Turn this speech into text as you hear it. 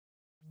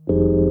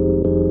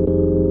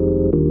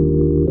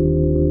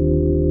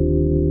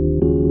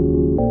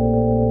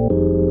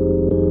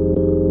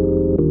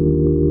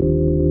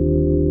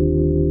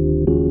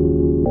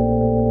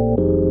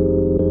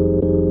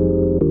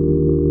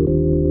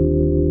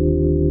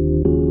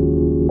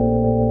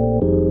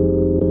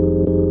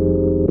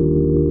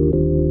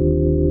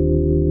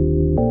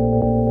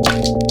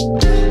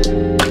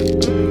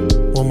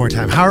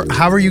time.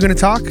 How are you going to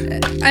talk?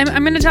 I'm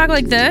going to talk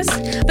like this,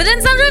 but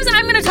then sometimes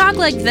I'm going to talk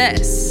like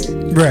this.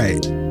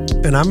 Right.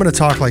 And I'm going to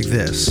talk like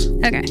this.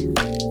 Okay.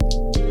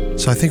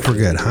 So I think we're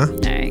good, huh? All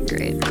right,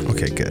 great.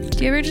 Okay, good.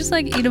 Do you ever just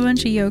like eat a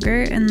bunch of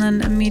yogurt and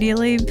then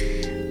immediately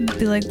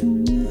be like,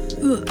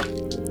 ugh,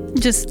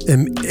 just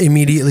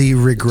immediately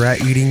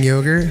regret eating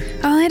yogurt?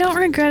 Oh, I don't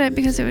regret it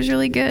because it was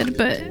really good,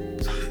 but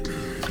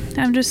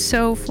I'm just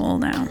so full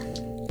now.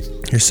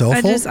 You're so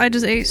full? I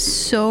just ate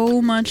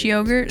so much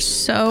yogurt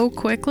so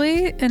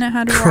quickly, and it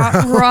had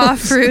raw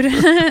fruit in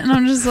it, and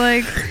I'm just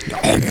like,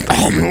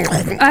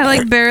 I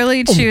like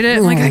barely chewed it.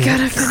 I'm like, I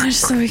gotta finish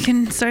so we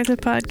can start the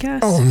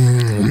podcast.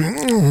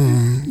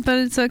 But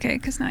it's okay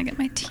because now I get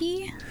my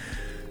tea.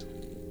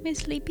 My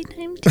sleepy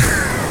time tea.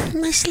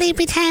 My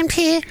sleepy time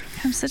tea.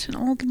 I'm such an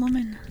old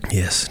woman.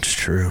 Yes, it's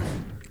true.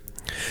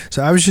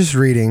 So I was just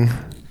reading.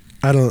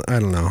 I don't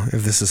know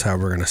if this is how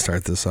we're gonna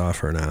start this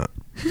off or not.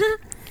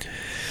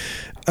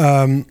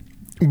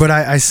 But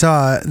I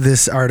saw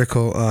this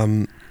article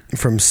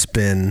from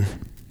Spin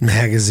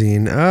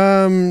magazine.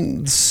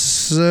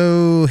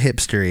 So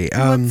hipstery.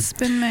 What's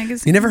Spin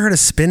magazine? You never heard of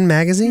Spin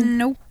magazine?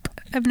 Nope.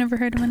 I've never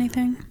heard of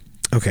anything.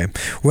 Okay.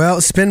 Well,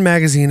 Spin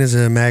magazine is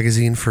a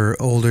magazine for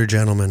older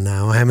gentlemen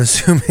now, I'm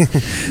assuming.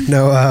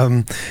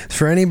 No,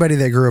 for anybody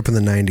that grew up in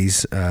the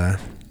 90s,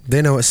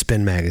 they know what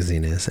Spin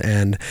magazine is.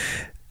 And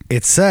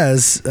it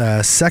says,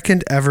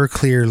 second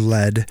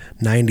Everclear-led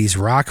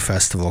 90s rock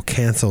festival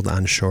canceled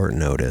on short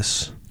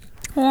notice.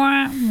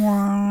 Wah,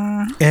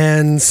 wah.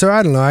 And so,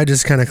 I don't know, I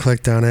just kind of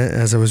clicked on it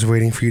as I was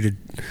waiting for you to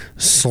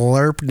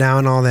slurp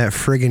down all that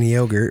friggin'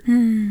 yogurt.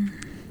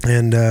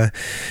 And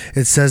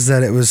it says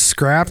that it was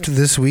scrapped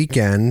this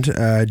weekend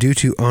due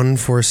to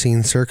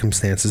unforeseen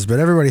circumstances. But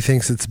everybody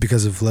thinks it's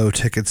because of low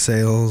ticket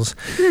sales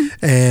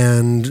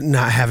and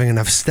not having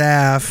enough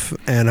staff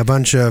and a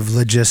bunch of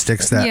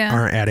logistics that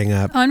aren't adding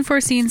up.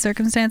 Unforeseen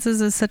circumstances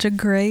is such a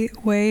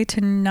great way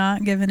to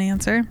not give an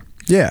answer.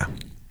 Yeah,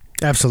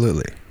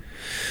 absolutely.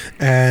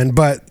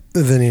 But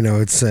then,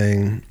 it's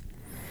saying...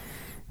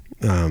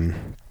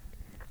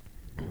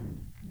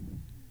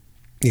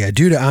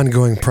 due to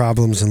ongoing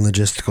problems and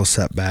logistical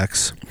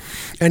setbacks.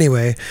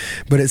 Anyway,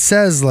 but it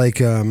says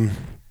how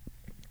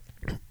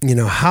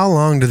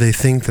long do they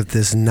think that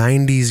this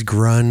 90s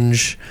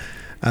grunge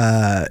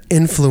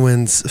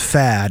influence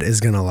fad is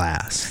going to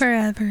last?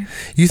 Forever.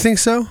 You think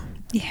so?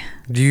 Yeah.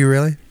 Do you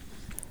really?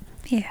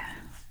 Yeah.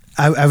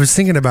 I was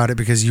thinking about it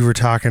because you were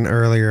talking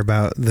earlier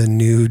about the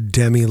new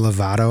Demi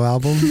Lovato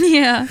album.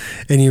 Yeah.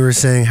 And you were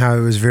saying how it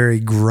was very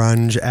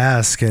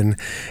grunge-esque, and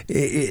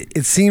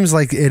it seems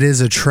like it is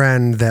a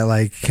trend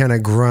that kind of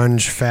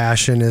grunge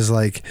fashion is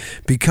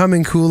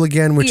becoming cool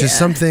again, which is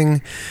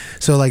something.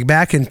 So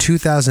back in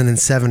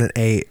 2007 and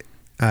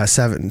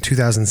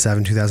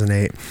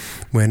 2008,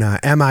 when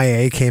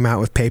MIA came out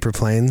with Paper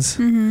Planes,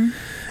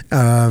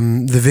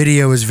 the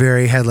video was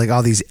had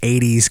all these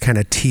 80s kind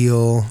of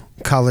teal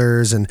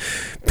colors and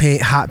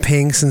hot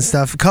pinks and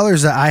stuff,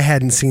 colors that I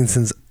hadn't seen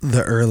since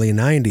the early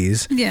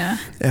 90s. Yeah.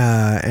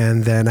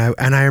 And then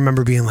I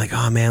remember being like,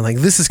 oh man,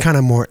 this is kind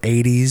of more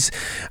 80s.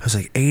 I was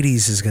like,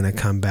 80s is going to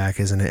come back,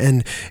 isn't it?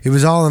 And it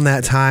was all in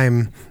that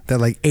time that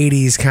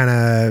 80s kind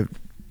of...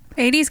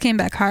 80s came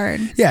back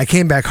hard. Yeah, it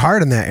came back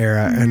hard in that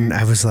era. And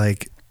I was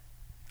like,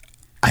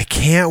 I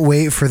can't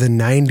wait for the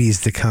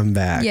 90s to come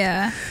back.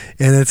 Yeah.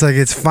 And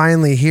it's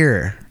finally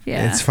here.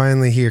 Yeah. It's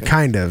finally here,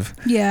 kind of.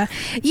 Yeah.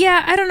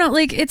 Yeah, I don't know.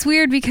 It's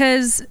weird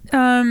because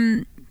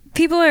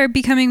people are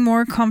becoming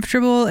more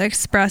comfortable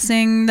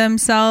expressing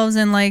themselves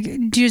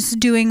and just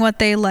doing what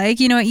they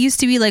like. It used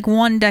to be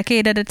one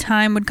decade at a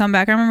time would come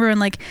back. I remember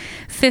when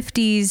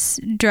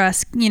 50s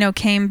dress,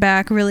 came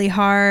back really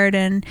hard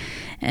and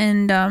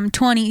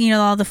 20,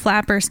 all the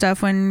flapper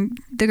stuff when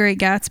The Great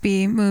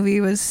Gatsby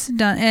movie was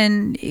done.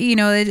 And,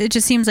 it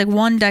just seems like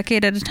one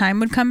decade at a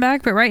time would come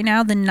back. But right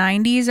now the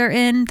 90s are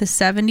in, the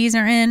 70s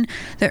are in,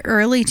 the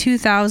early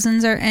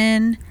 2000s are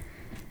in.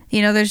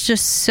 There's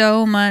just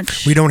so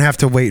much. We don't have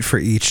to wait for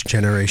each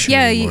generation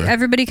anymore.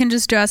 Everybody can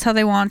just dress how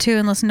they want to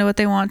and listen to what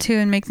they want to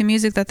and make the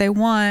music that they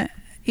want,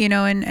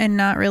 and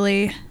not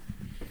really,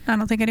 I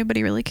don't think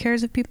anybody really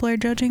cares if people are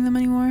judging them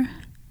anymore.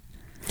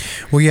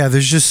 Well, yeah,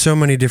 there's just so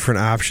many different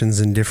options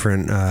and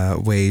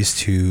different ways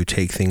to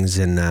take things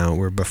in now,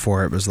 where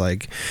before it was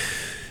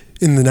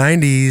in the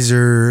 90s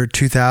or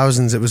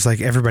 2000s, it was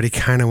everybody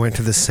kind of went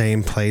to the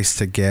same place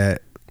to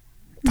get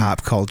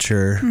pop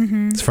culture,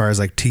 as far as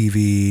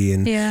TV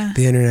and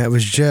the internet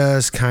was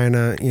just kind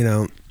of,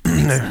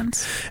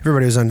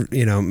 everybody was on,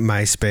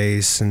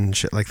 MySpace and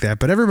shit like that,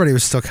 but everybody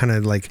was still kind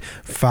of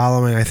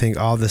following, I think,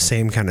 all the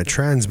same kind of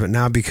trends. But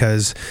now,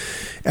 because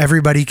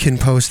everybody can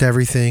post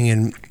everything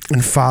and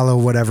follow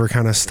whatever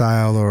kind of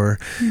style or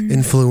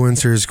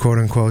influencers, quote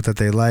unquote, that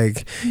they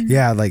like,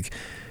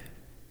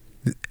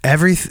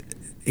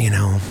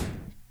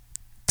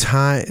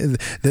 time,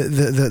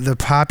 the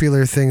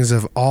popular things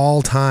of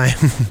all time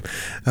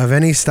of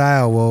any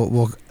style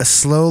will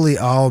slowly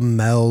all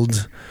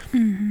meld,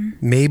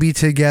 maybe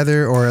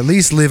together, or at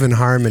least live in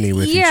harmony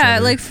with each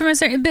other. From a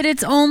certain, but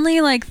it's only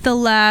the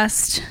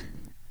last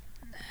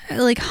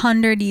like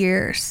 100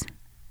 years.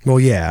 Well,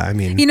 yeah, I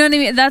mean, You know what I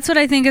mean? That's what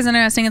I think is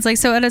interesting. It's like,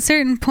 so at a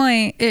certain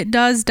point, it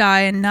does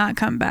die and not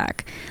come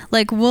back.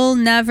 Like, we'll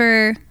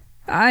never,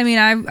 I mean,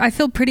 I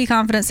feel pretty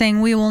confident saying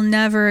we will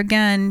never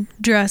again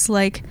dress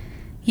like,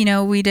 you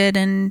know, we did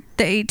in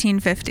the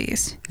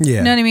 1850s. yeah.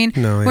 You know what I mean?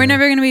 No, We're yeah.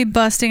 never going to be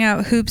busting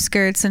out hoop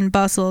skirts and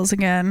bustles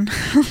again.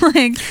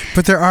 Like,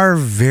 But there are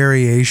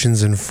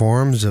variations and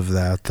forms of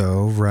that,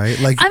 though, right?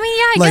 Like, I mean,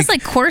 yeah, I guess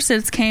like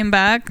corsets came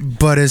back.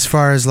 But as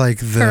far as like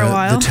For a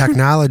while. the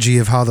technology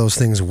of how those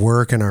things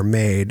work and are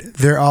made,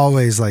 they're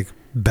always like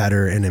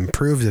better and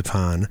improved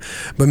upon.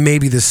 But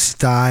maybe the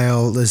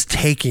style is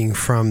taking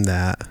from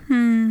that,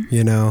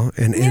 you know,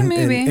 and Yeah,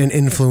 maybe. and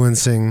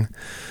influencing,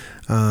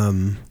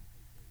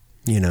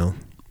 you know,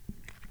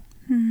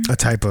 a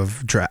type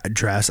of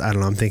dress. I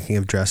don't know. I'm thinking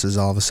of dresses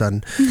all of a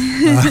sudden,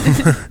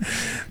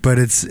 but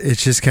it's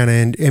just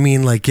kind of. I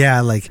mean, like,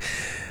 yeah, like.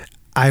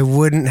 I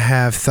wouldn't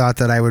have thought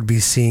that I would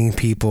be seeing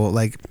people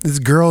like these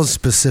girls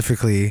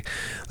specifically,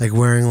 like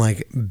wearing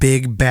like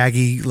big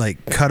baggy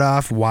like cut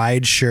off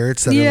wide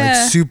shirts that are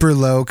like super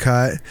low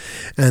cut,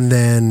 and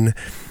then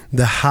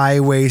the high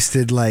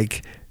waisted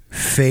like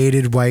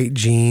faded white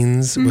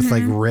jeans with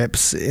like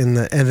rips in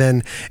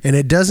the and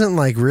it doesn't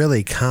like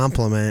really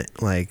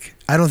complement, like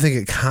I don't think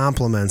it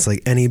complements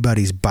like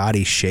anybody's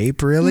body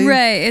shape really.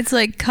 Right. It's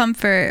like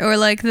comfort or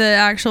like the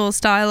actual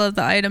style of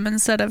the item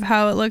instead of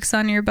how it looks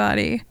on your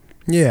body.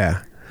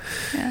 Yeah.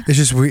 It's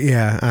just weird.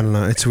 Yeah, I don't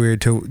know. It's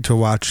weird to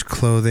watch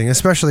clothing,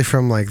 especially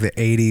from like the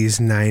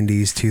 80s,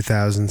 90s,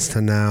 2000s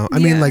to now. I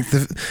mean, like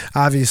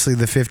obviously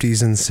the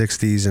 50s and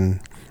 60s and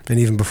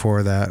even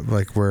before that,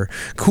 like were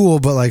cool.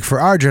 But like for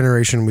our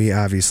generation, we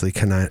obviously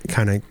kind of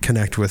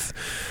connect with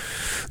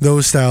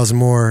those styles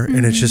more.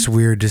 And it's just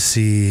weird to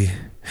see.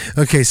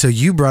 Okay, so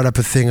you brought up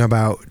a thing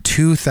about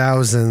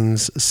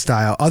 2000s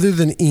style, other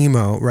than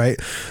emo, right?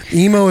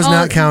 Emo is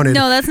not counted.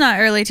 No, that's not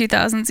early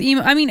 2000s.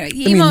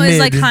 Emo is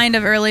like kind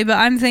of early, but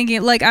I'm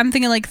thinking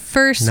like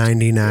first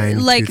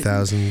 99, like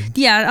 2000.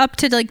 Yeah, up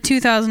to like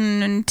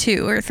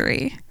 2002 or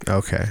 3.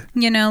 Okay.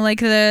 You know, like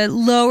the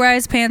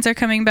low-rise pants are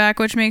coming back,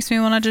 which makes me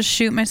want to just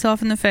shoot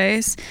myself in the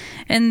face.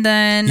 And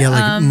then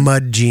like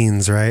mud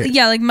jeans, right?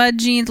 Yeah, like mud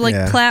jeans,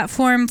 like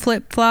platform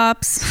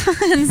flip-flops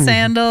and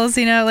sandals,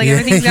 you know, like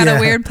everything's got a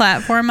weird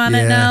platform on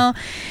it now.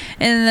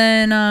 And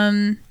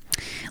then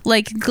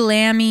like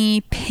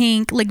glammy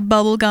pink, like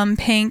bubblegum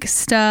pink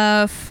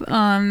stuff.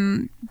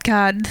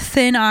 God,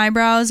 thin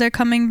eyebrows are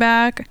coming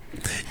back.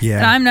 Yeah.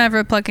 And I'm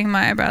never plucking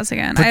my eyebrows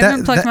again. I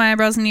haven't plucked my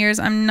eyebrows in years.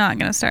 I'm not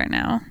going to start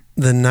now.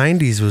 The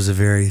 90s was a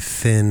very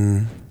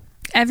thin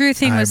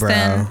Everything was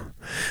eyebrow. thin.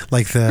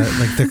 Like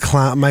the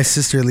clown. My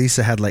sister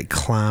Lisa had like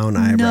clown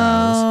eyebrows.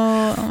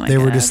 No. Oh my they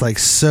God. were just like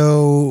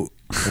so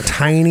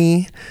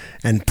tiny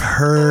and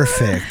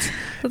perfect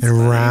and funny.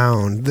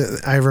 round.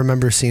 I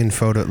remember seeing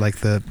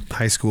the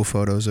high school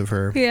photos of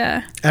her.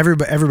 Yeah.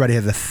 Everybody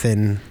had the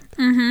thin.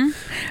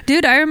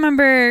 Dude, I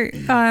remember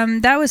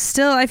that was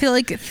still, I feel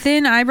like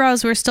thin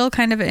eyebrows were still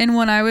kind of in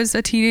when I was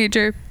a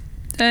teenager.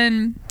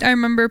 And I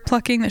remember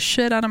plucking the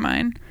shit out of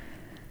mine.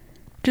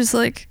 Just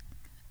like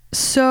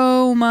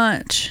so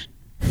much.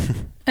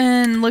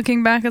 And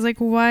looking back, I was like,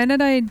 why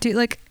did I do,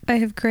 like, I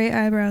have great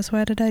eyebrows.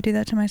 Why did I do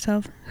that to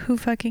myself? Who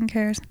fucking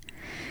cares?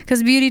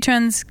 Because beauty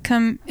trends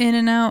come in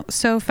and out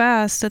so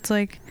fast. It's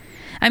like,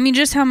 I mean,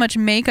 just how much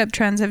makeup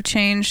trends have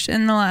changed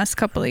in the last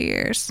couple of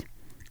years.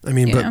 I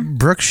mean, but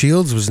Brooke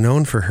Shields was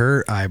known for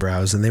her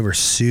eyebrows, and they were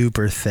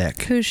super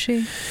thick. Who's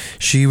she?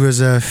 She was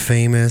a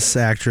famous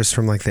actress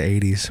from like the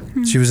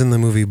 80s. She was in the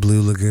movie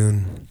Blue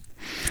Lagoon.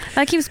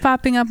 That keeps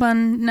popping up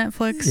on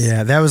Netflix.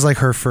 Yeah, that was like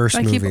her first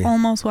movie. I keep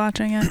almost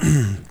watching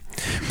it.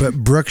 But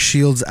Brooke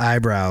Shields'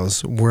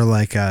 eyebrows were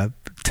like a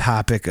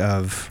topic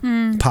of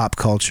pop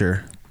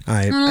culture.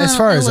 As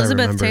far as I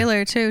remember. Elizabeth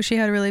Taylor too. She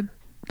had really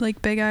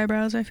like big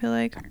eyebrows, I feel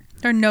like,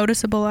 or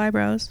noticeable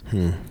eyebrows.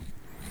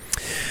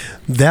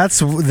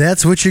 That's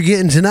what you're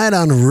getting tonight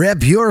on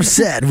Rep Your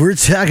Set. We're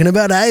talking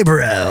about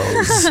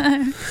eyebrows.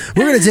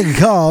 We're gonna take a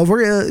call.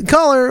 We're gonna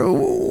caller.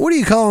 What are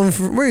you calling?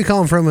 Where are you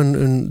calling from?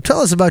 And tell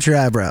us about your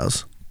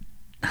eyebrows.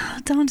 Oh,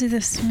 don't do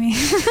this to me.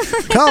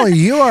 Caller,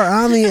 you are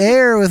on the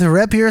air with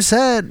Rep Your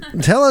Set.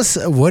 Tell us,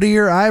 what do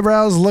your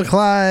eyebrows look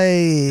like?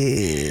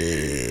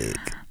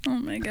 Oh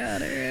my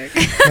God, Eric.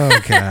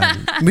 Oh God,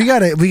 we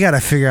gotta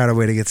figure out a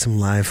way to get some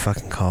live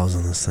fucking calls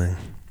on this thing.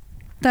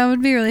 That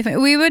would be really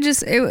fun. We would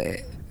just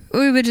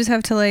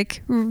have to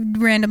like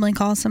randomly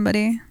call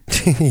somebody.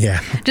 Yeah.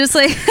 Just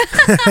like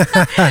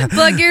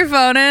plug your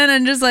phone in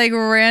and just like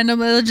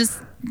randomly just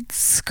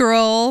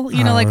scroll,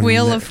 like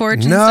Wheel of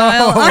Fortune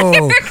style.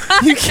 No,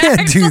 you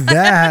can't do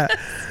that.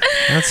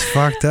 That's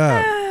fucked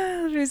up.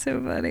 That would be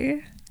so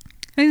funny.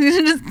 I'm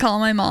gonna just call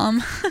my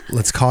mom.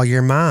 Let's call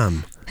your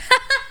mom.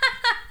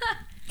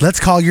 Let's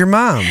call your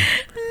mom.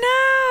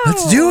 No.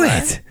 Let's do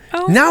it.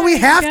 Oh now we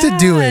have to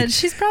do it.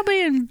 She's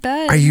probably in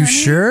bed. Are you honey.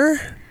 sure?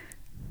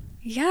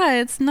 Yeah,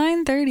 it's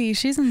 9:30.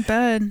 She's in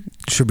bed.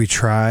 Should we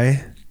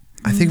try?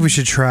 I think we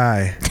should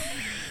try.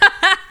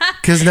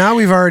 Because now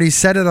we've already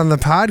said it on the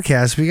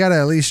podcast. We got to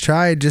at least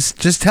try.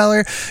 Just tell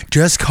her.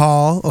 Just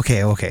call.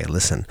 Okay,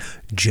 listen.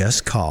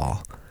 Just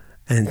call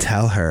and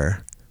tell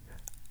her,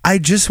 I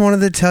just wanted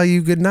to tell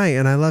you good night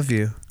and I love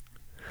you.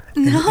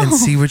 No. And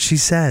see what she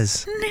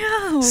says.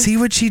 No. See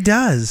what she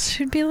does.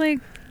 Should be like...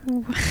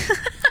 I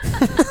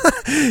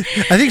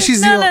think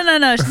she's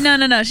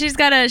no. She's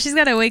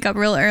gotta wake up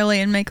real early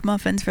and make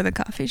muffins for the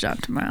coffee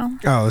shop tomorrow.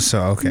 Oh,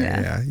 so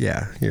okay,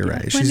 yeah, you're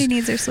right. Wendy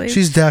needs her sleep.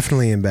 She's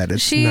definitely in bed.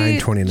 It's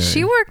 9:29.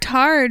 She worked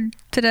hard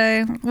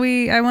today.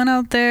 I went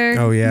out there.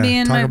 Oh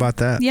yeah, talk about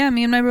that. Yeah,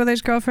 me and my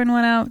brother's girlfriend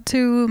went out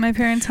to my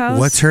parents' house.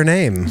 What's her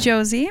name?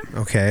 Josie.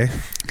 Okay.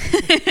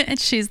 And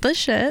she's the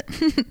shit.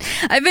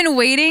 I've been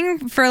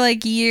waiting for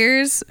like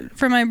years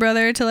for my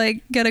brother to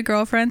like get a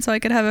girlfriend so I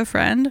could have a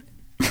friend.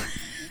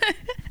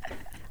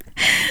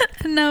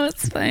 And now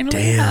it's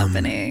finally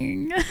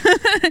happening.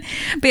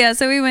 But yeah,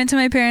 so we went to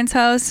my parents'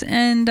 house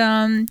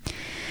and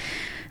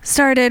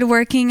started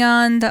working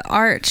on the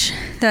arch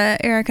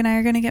that Eric and I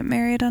are going to get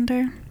married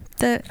under.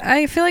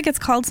 I feel like it's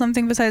called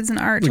something besides an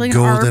arch, like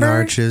golden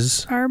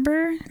arches.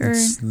 Arbor, or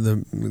it's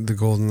the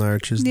golden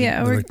arches.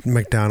 Yeah, the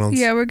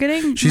McDonald's. Yeah, we're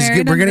getting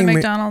married under the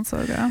McDonald's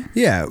logo.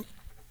 Yeah.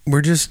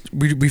 We're just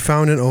we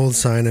found an old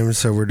sign, and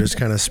so we're just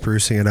kind of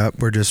sprucing it up.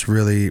 We're just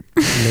really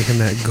making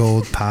that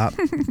gold pop.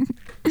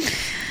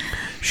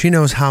 She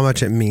knows how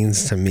much it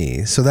means to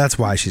me, so that's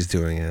why she's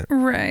doing it.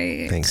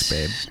 Right. Thanks,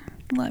 babe.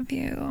 Love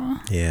you.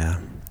 Yeah.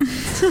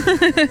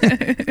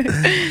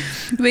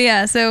 But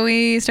yeah, so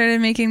we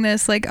started making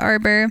this like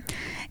arbor,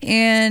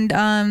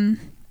 and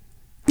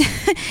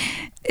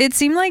it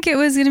seemed like it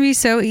was gonna be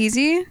so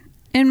easy.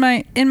 In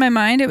my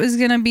mind, it was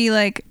gonna be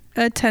like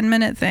a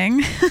 10-minute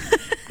thing.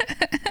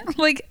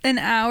 Like an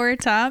hour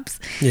tops.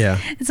 Yeah.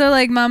 So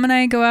like mom and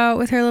I go out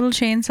with her little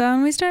chainsaw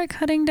and we start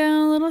cutting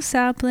down little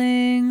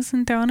saplings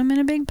and throwing them in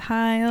a big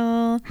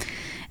pile.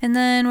 And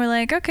then we're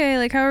like, okay,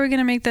 like how are we going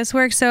to make this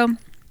work? So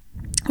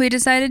we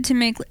decided to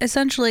make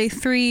essentially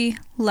 3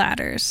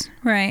 ladders,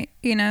 right?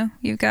 You know,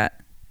 you've got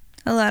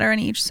a ladder on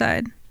each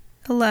side,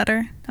 a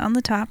ladder on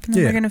the top, and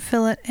then we're going to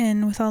fill it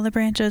in with all the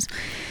branches.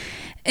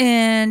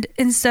 And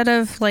instead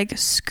of like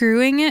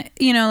screwing it,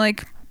 you know,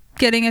 like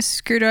getting a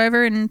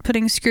screwdriver and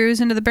putting screws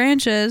into the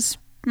branches,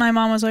 my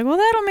mom was like, well,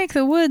 that'll make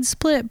the wood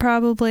split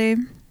probably,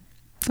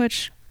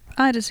 which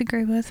I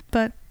disagree with,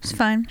 but it's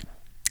fine.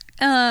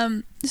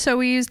 So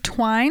we used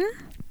twine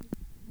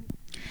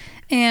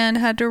and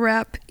had to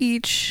wrap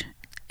each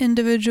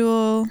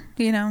individual,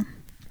 you know,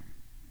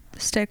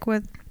 stick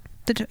with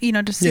the, you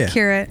know, to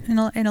secure it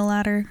in a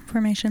ladder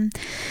formation.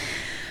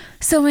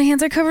 So my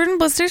hands are covered in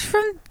blisters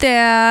from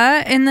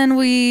that, and then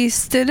we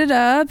stood it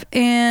up,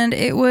 and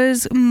it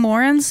was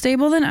more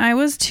unstable than I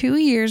was 2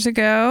 years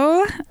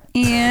ago,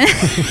 and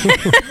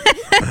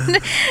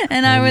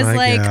and I was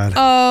like, God.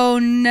 Oh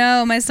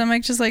no, my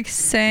stomach just like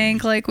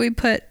sank. Like we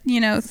put,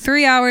 you know,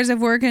 3 hours of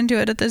work into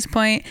it at this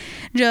point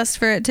just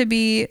for it to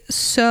be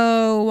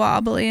so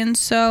wobbly and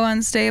so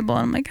unstable.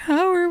 And I'm like,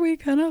 how are we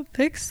gonna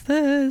fix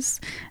this?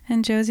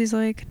 And Josie's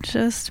like,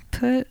 just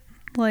put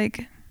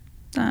like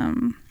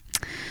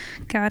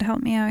God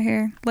help me out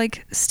here,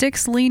 like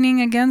sticks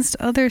leaning against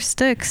other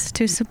sticks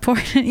to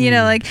support it, you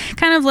know, like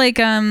kind of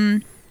like oh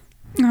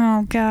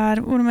God,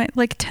 what am I,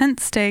 like tent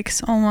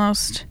stakes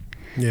almost.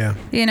 Yeah,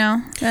 you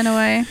know, in a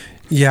way.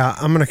 Yeah,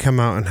 I'm gonna come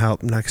out and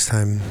help next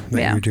time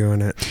that you're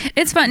doing it.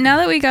 It's fun now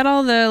that we got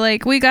all the,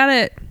 like, we got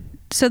it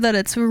so that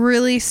it's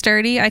really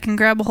sturdy. I can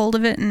grab a hold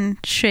of it and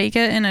shake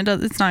it, and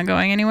it's not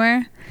going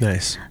anywhere.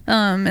 Nice.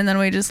 And then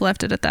we just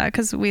left it at that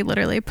because we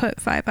literally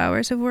put 5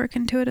 hours of work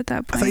into it at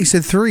that point. I thought you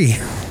said 3.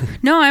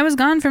 No, I was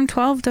gone from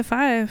 12 to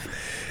 5.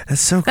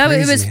 That's so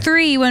crazy. It was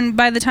 3 when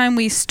by the time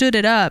we stood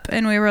it up,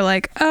 and we were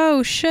like,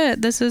 oh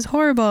shit, this is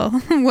horrible.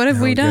 What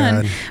have we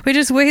done? God. We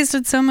just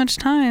wasted so much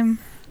time.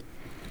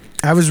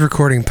 I was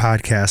recording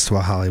podcasts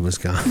while Holly was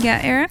gone.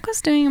 Yeah, Eric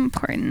was doing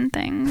important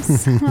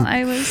things while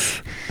I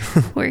was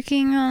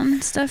working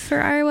on stuff for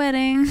our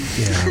wedding.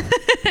 Yeah.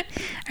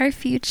 Our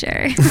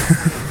future.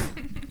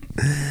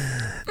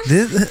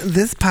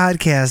 This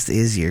podcast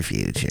is your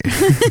future.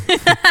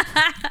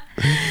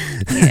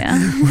 Yeah.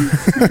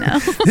 I know.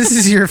 This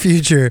is your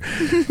future.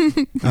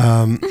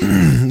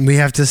 We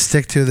have to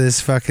stick to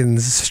this fucking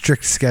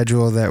strict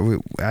schedule that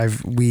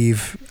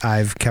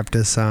I've kept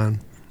us on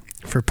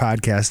for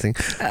podcasting.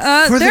 There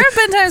have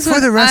been times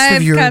when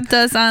I've kept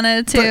us on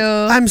it too.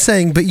 I'm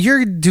saying, but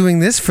you're doing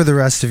this for the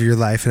rest of your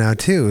life now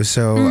too.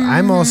 So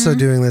I'm also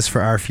doing this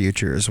for our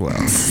future as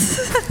well.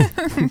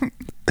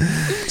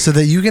 So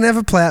that you can have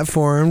a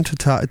platform to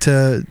talk,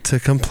 to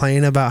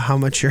complain about how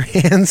much your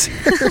hands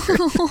hurt.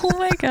 Oh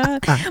my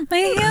God, my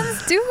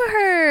hands do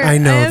hurt. I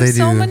know, I have they do.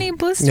 So many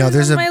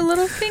blisters on my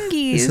little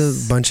fingies.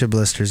 There's a bunch of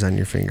blisters on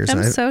your fingers.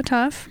 I'm so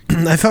tough.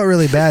 I felt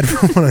really bad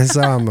when I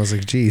saw them. I was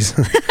like, geez.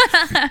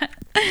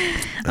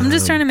 I'm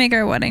just trying to make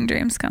our wedding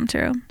dreams come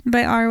true.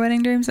 By our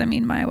wedding dreams, I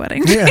mean my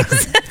wedding dreams. Yeah.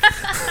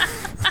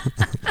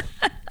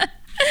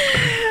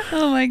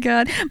 Oh my my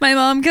God. My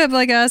mom kept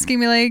like asking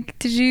me like,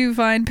 did you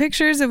find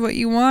pictures of what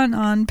you want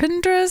on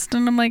Pinterest?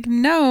 And I'm like,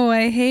 no,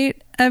 I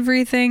hate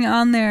everything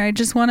on there. I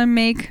just want to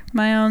make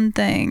my own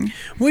thing.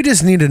 We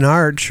just need an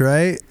arch,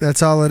 right?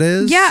 That's all it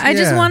is. Yeah, I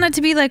just want it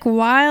to be like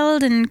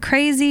wild and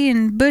crazy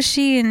and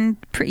bushy and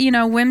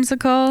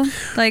whimsical.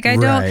 Like I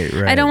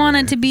don't want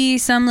it to be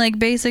some like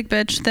basic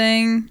bitch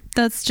thing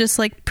that's just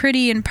like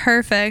pretty and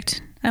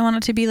perfect. I want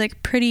it to be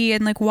like pretty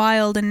and like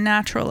wild and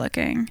natural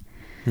looking.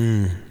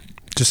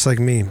 Just like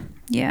me.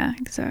 Yeah,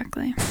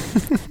 exactly.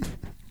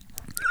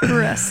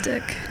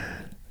 Rustic.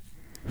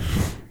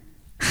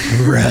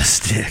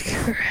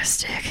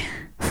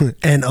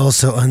 And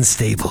also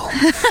unstable.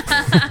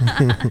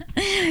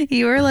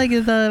 You were like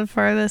the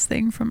farthest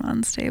thing from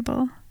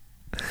unstable.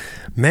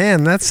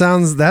 Man,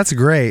 that's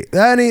great.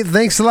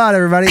 Thanks a lot,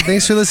 everybody.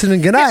 Thanks for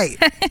listening. Good night.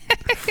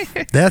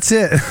 That's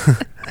it.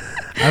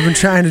 I've been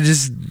trying to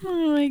just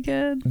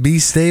be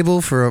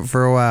stable for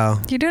a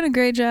while. You're doing a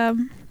great job.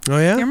 Oh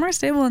yeah? You're more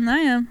stable than I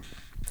am.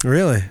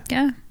 Really?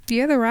 Yeah.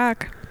 You're the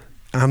rock.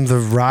 I'm the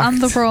rock. I'm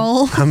the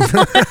roll.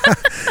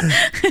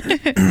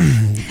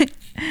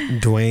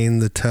 Dwayne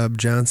the Tub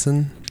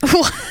Johnson.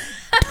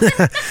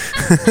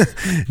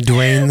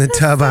 Dwayne the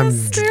Tub. I'm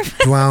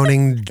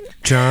Dwowning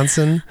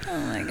Johnson. Oh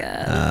my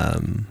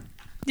God.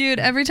 Dude,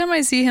 every time I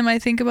see him, I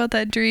think about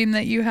that dream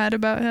that you had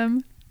about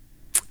him.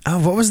 Oh,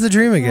 what was the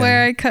dream again?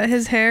 Where I cut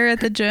his hair at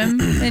the gym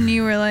and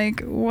you were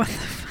like, what the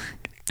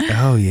fuck?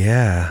 Oh,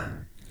 yeah.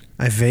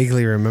 I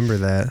vaguely remember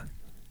that.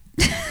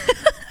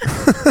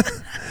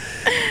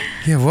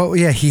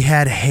 Yeah, he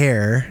had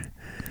hair.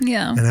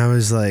 Yeah. And I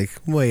was like,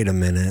 wait a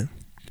minute.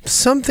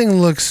 Something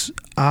looks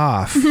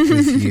off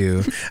with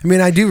you. I mean,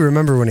 I do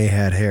remember when he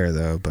had hair,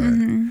 though, but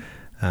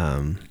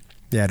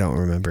yeah, I don't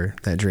remember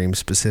that dream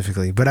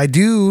specifically. But I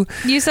do.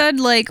 You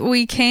said, like,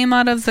 we came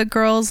out of the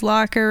girls'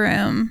 locker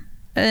room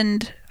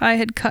and I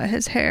had cut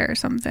his hair or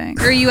something.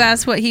 Or you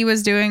asked what he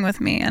was doing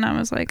with me, and I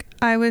was like,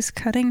 I was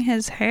cutting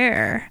his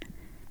hair.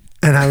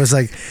 And I was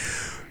like,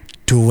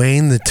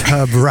 Dwayne the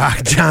Tub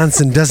Rock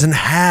Johnson doesn't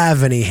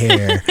have any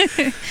hair.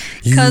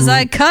 Because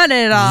I cut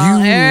it all,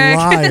 you Eric.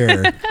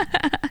 Liar.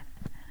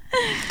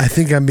 I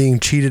think I'm being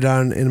cheated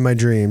on in my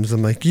dreams.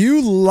 I'm like, you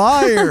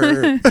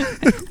liar.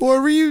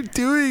 What were you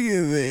doing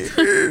in there?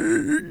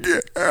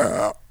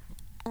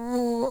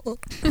 Oh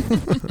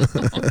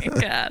my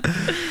God.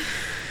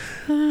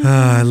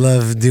 I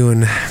love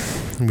doing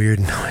weird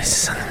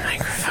noises on the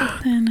microphone.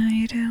 I know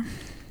you do.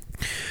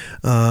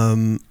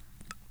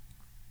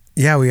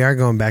 Yeah, we are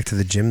going back to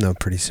the gym though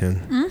pretty soon.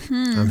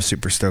 Mm-hmm. I'm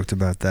super stoked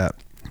about that.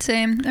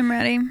 Same. I'm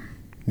ready.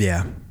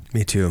 Yeah,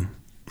 me too.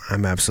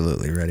 I'm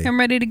absolutely ready. I'm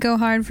ready to go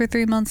hard for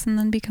 3 months and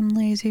then become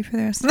lazy for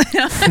the rest of the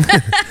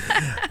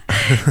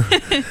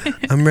time.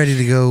 I'm ready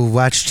to go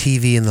watch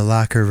TV in the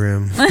locker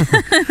room.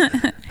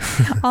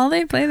 All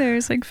they play there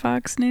is like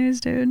Fox News,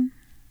 dude.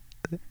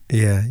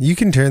 Yeah, you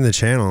can turn the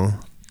channel.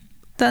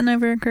 That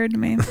never occurred to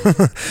me.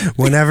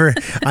 Whenever,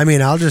 I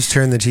mean, I'll just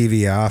turn the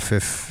TV off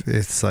if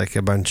it's like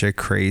a bunch of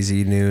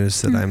crazy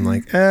news that I'm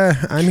like,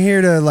 I'm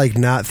here to like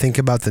not think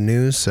about the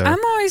news. So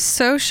I'm always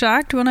so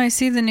shocked when I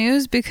see the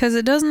news because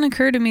it doesn't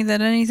occur to me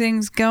that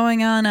anything's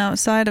going on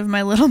outside of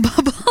my little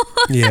bubble.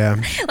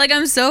 Yeah. Like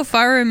I'm so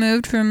far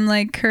removed from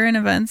like current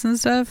events and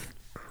stuff,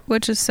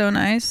 which is so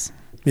nice.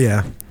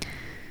 Yeah.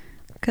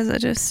 Because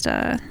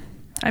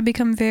I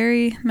become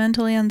very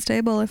mentally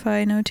unstable if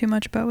I know too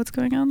much about what's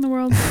going on in the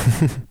world.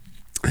 I'm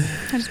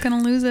just going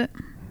to lose it.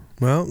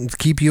 Well, let's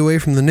keep you away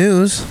from the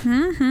news.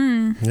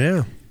 Mm-hmm.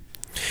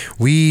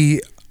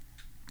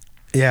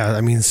 Yeah.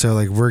 I mean, so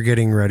like we're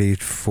getting ready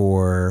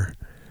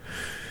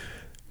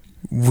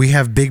we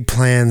have big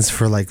plans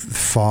for like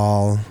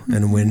fall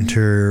and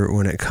winter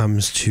when it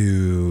comes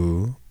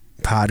to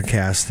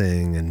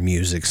podcasting and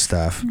music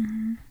stuff. Mm-hmm.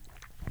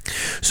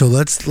 So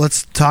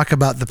let's talk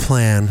about the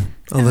plan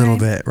a little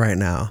bit right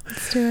now.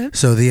 Let's do it.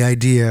 So the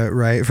idea,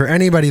 right, for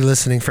anybody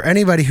listening, for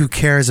anybody who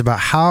cares about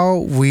how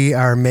we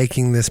are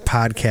making this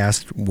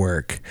podcast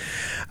work.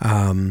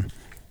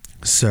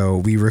 So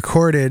we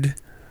recorded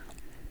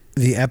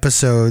the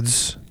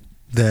episodes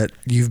that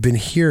you've been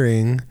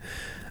hearing.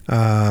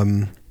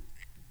 Let's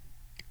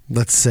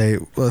see.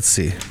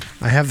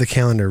 I have the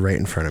calendar right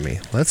in front of me.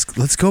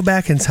 Let's go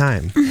back in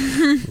time.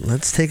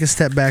 Let's take a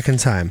step back in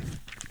time.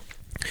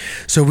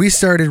 So we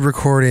started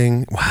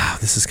recording. Wow,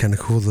 this is kind of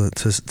cool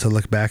to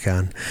look back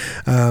on.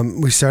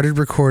 We started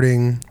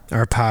recording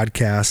our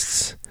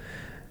podcasts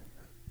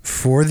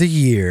for the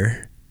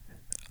year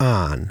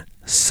on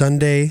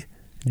Sunday,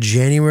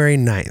 January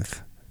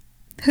 9th.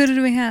 Who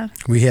did we have?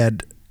 We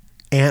had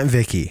Aunt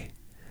Vicky.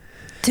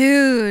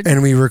 Dude.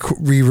 And we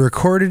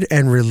recorded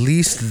and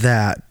released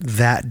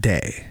that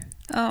day.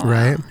 Oh,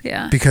 right? Wow.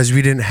 Yeah. Because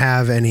we didn't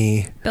have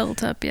any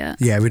built up yet.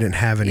 Yeah, we didn't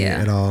have any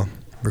at all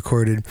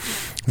recorded.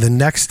 The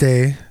next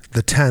day,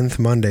 the 10th,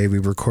 Monday, we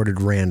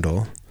recorded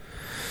Randall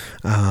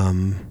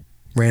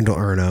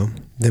Erno.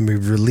 Then we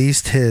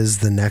released his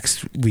the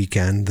next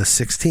weekend, the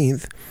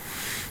 16th.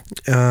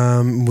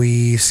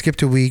 We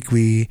skipped a week.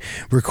 We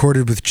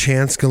recorded with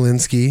Chance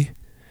Galinsky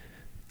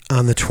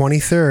on the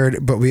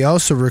 23rd, but we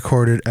also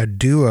recorded a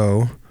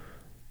duo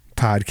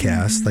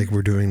podcast like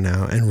we're doing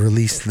now and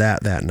released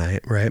that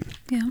night, right?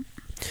 Yeah.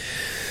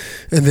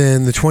 And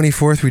then the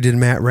 24th, we did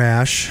Matt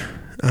Rash.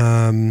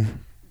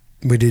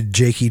 We did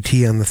Jakey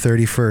T on the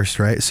 31st,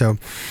 right? So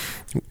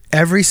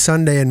every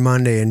Sunday and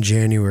Monday in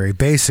January,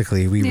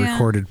 basically, we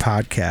recorded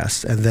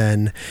podcasts. And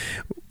then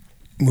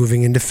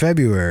moving into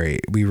February,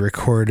 we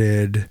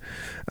recorded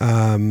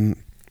only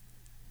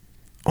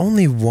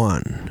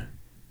one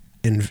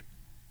in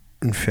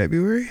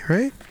February,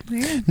 right?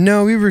 Weird.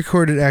 No, we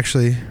recorded,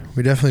 actually,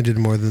 we definitely did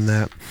more than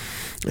that.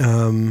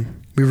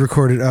 We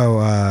recorded,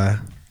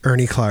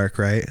 Ernie Clark,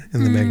 right?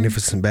 And the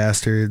Magnificent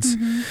Bastards.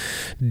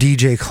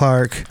 DJ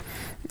Clark.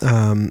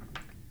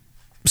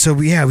 So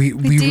we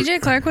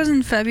DJ Clark was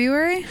in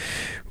February?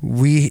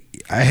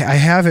 I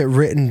have it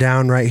written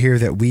down right here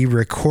that we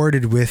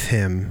recorded with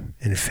him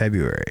in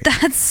February.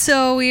 That's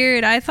so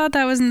weird. I thought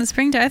that was in the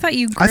springtime. I thought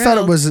you grilled. I thought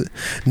it was,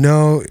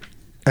 no,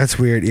 that's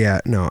weird. Yeah,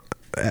 no.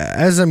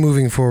 As I'm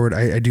moving forward,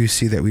 I do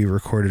see that we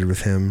recorded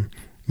with him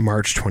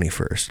March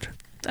 21st.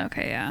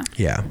 Okay, yeah.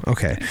 Yeah,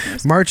 okay.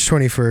 March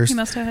 21st. He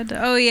must have had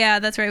to. Oh, yeah,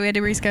 that's right. We had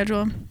to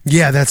reschedule.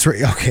 Yeah, that's right.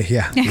 Okay,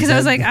 yeah. Yeah, because I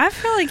was like, I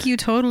feel like you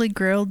totally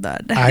grilled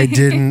that day. I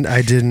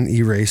didn't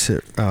erase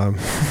it from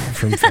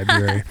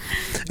February.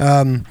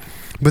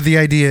 But the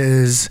idea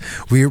is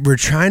we're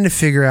trying to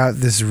figure out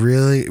this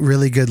really,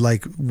 really good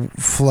like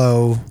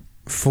flow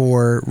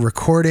for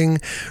recording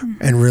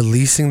and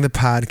releasing the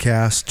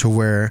podcast to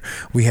where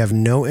we have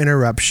no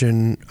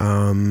interruption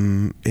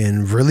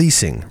in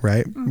releasing,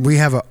 right? We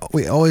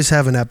always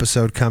have an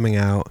episode coming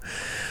out,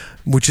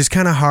 which is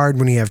kind of hard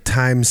when you have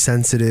time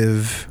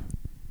sensitive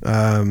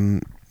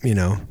things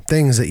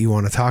that you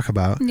want to talk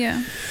about.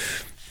 Yeah.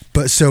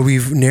 But so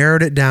we've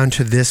narrowed it down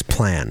to this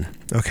plan.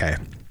 Okay.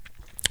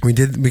 We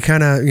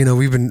kind of,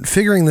 we've been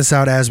figuring this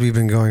out as we've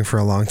been going for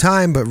a long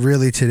time, but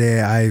really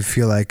today I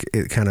feel like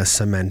it kind of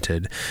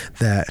cemented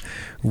that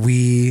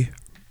we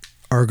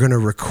are going to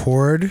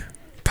record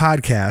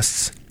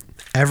podcasts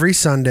every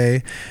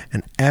Sunday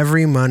and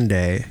every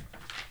Monday.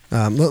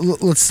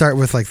 Let's start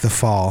with like the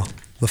fall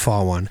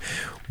one.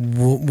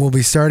 We'll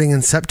be starting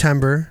in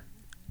September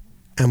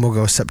and we'll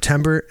go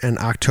September and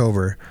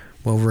October.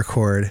 We'll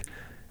record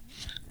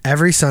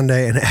every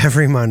Sunday and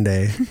every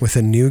Monday with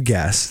a new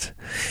guest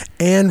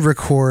and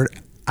record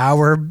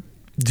our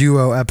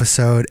duo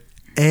episode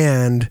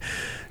and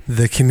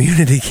the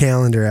community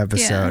calendar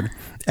episode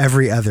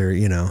every other,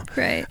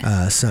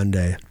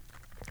 Sunday.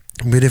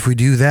 But if we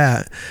do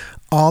that,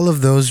 all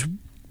of those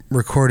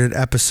recorded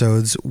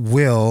episodes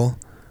will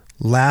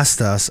last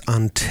us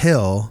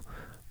until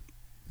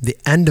the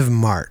end of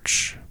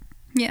March.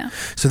 Yeah.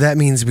 So that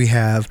means we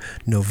have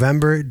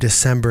November,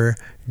 December,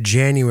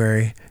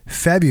 January,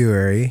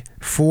 February,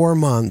 4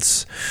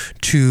 months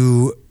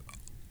to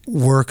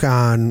work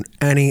on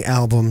any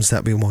albums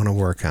that we want to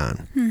work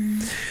on.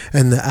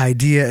 And the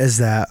idea is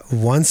that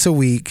once a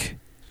week,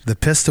 the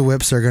Pistol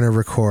Whips are going to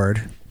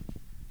record,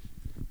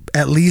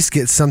 at least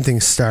get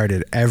something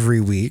started every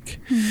week.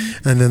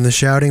 And then the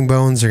Shouting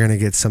Bones are going to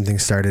get something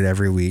started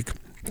every week,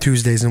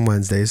 Tuesdays and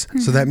Wednesdays.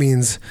 So that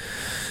means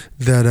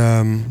that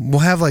we'll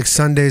have like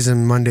Sundays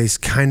and Mondays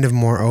kind of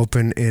more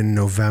open in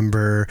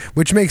November,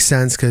 which makes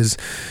sense because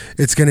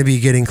it's going to be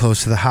getting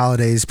close to the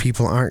holidays.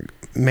 People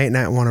may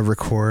not want to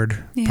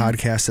record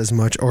podcasts as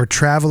much or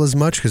travel as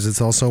much because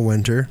it's also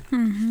winter.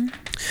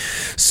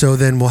 So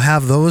then we'll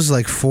have those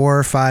like 4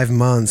 or 5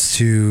 months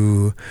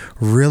to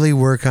really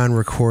work on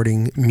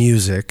recording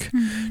music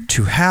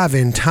to have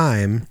in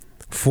time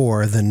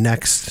for the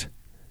next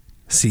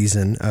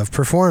season of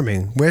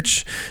performing,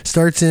 which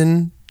starts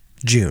in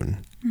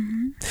June.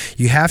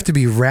 You have to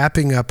be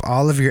wrapping up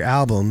all of your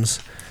albums,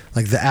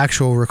 like the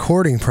actual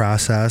recording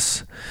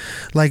process,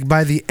 like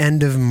by the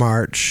end of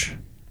March,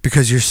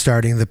 because you're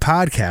starting the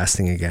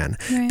podcasting again.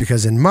 Right.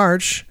 Because in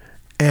March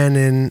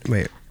and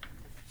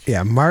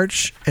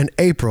March and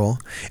April,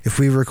 if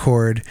we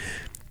record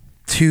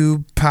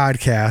 2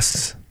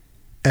 podcasts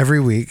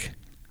every week,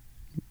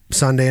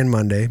 Sunday and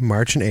Monday,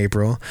 March and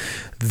April,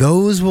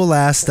 those will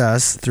last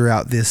us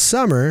throughout this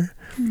summer.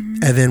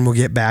 And then we'll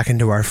get back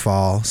into our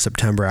fall,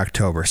 September,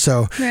 October.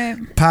 So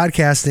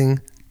podcasting,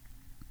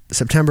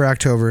 September,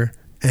 October,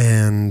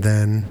 and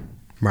then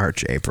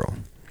March, April.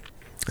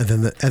 And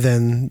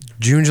then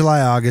June,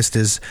 July, August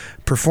is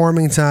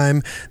performing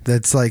time.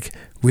 That's like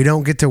we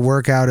don't get to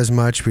work out as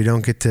much. We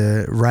don't get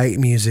to write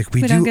music.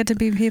 We don't get to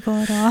be people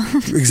at all.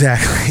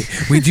 Exactly.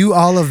 We do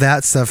all of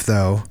that stuff,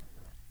 though,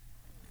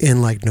 in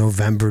like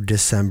November,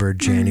 December,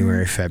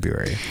 January,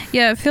 February.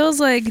 Yeah, it feels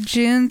like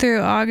June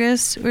through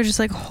August, we're just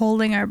like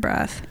holding our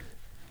breath.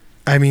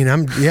 I mean,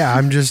 I'm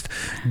just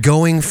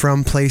going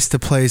from place to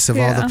place of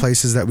all the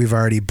places that we've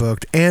already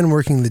booked and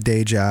working the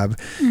day job,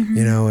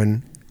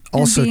 and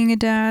also and being a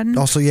dad.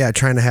 Also,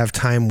 trying to have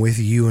time with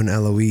you and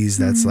Eloise.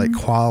 That's like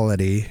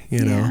quality,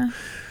 know.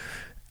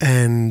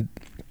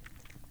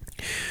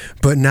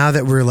 But now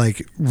that we're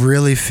like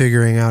really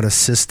figuring out a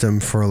system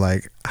for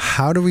like,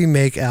 how do we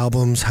make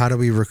albums? How do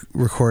we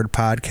record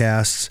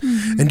podcasts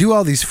and do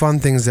all these fun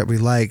things that we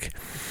like?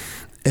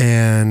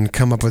 and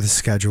come up with a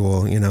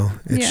schedule. You know,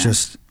 it's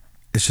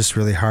just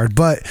really hard.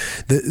 But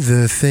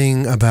the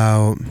thing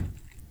about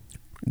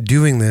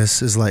doing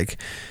this is like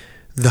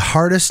the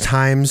hardest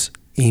times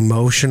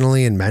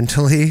emotionally and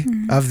mentally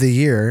of the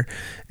year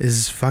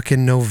is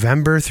fucking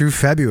November through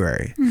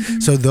February.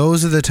 So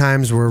those are the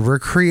times where we're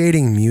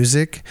creating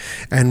music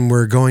and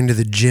we're going to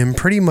the gym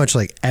pretty much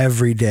like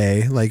every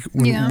day. Like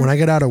when I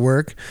get out of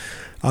work,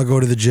 I'll go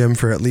to the gym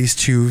for at least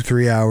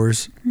 2-3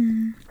 hours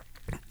and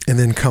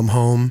then come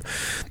home.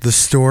 The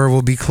store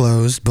will be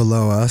closed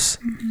below us.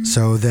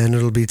 So then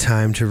it'll be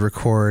time to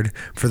record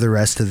for the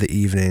rest of the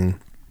evening.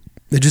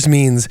 It just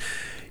means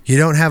you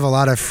don't have a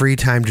lot of free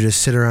time to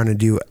just sit around and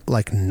do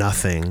like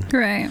nothing.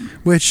 Right.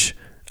 Which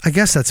I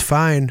guess that's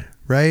fine,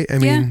 right? I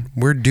mean,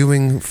 we're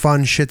doing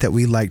fun shit that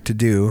we like to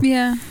do.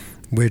 Yeah.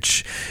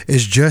 Which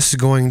is just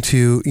going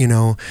to, you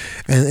know,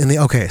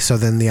 so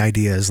then the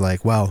idea is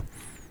like, well,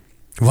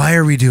 why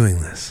are we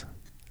doing this?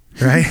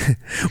 Right?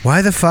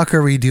 Why the fuck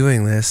are we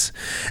doing this?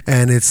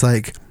 And it's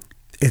like,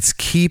 it's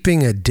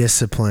keeping a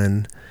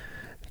discipline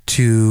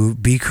to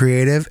be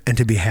creative and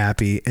to be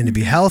happy and to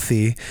be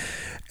healthy.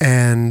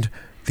 And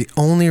the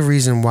only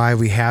reason why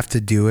we have to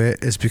do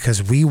it is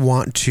because we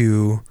want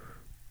to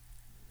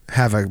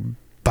have a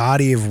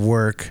body of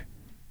work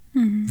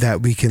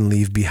that we can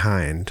leave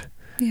behind.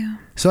 Yeah.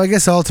 So I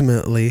guess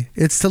ultimately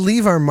it's to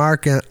leave our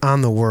mark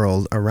on the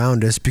world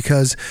around us,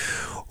 because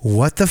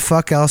what the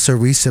fuck else are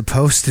we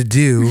supposed to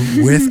do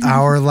with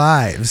our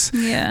lives?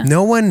 Yeah.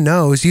 No one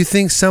knows. You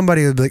think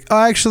somebody would be like,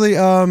 oh, actually,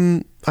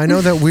 I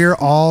know that we're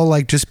all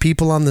like just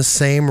people on the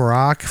same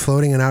rock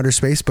floating in outer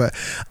space, but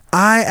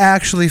I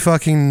actually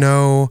fucking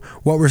know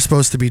what we're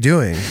supposed to be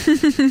doing.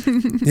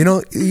 You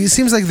know, it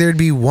seems like there'd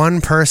be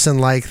one person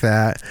like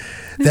that.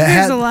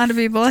 There's a lot of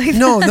people like that.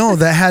 No,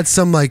 that had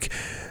some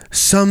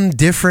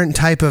different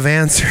type of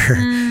answer,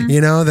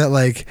 you know, that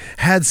like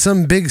had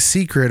some big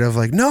secret of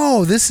like,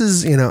 no, this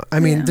is, you know, I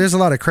mean, there's a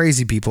lot of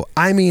crazy people.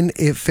 I mean,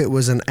 if it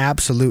was an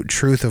absolute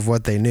truth of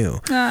what they knew.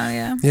 Oh,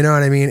 yeah. You know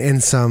what I mean?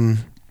 In some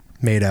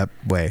made up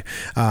way.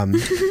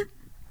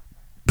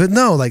 But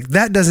no, like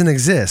that doesn't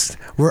exist.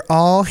 We're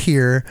all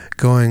here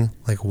going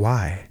like,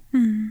 why?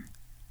 And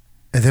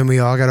then we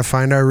all got to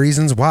find our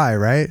reasons why,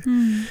 right?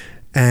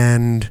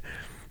 And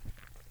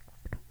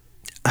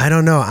I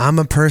don't know. I'm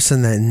a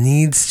person that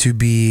needs to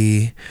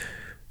be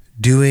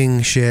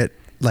doing shit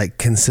like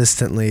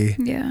consistently.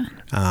 Yeah.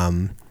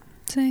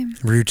 Same.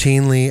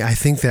 Routinely. I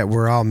think that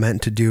we're all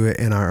meant to do it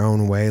in our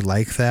own way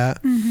like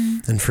that.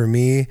 And for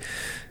me,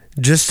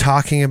 just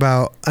talking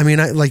about, I mean,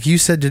 like you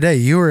said today,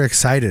 you were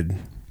excited.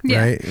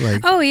 Yeah. Right?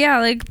 Like, oh yeah,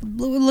 like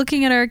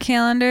looking at our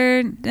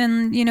calendar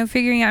and, you know,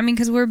 figuring out, I mean,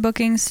 because we're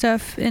booking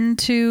stuff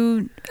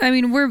into, I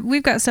mean,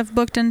 we've got stuff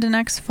booked into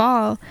next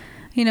fall,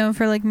 you know,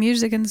 for like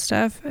music and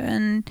stuff,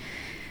 and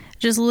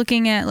just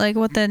looking at like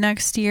what the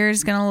next year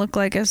is going to look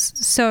like is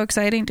so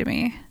exciting to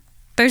me.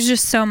 There's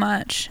just so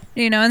much,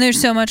 you know, and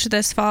there's so much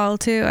this fall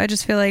too. I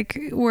just feel like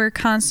we're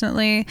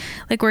constantly,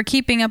 like we're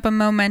keeping up a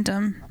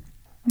momentum,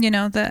 you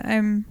know, that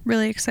I'm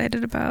really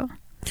excited about.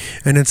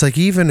 And it's like,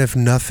 even if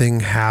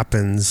nothing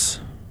happens,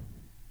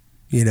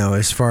 you know,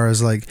 as far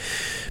as like,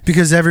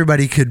 because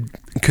everybody could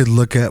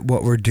look at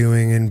what we're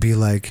doing and be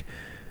like,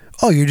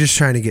 oh, you're just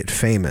trying to get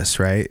famous,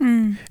 right?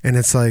 And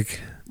it's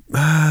like,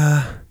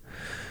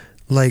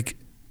 like,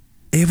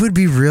 it would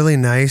be really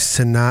nice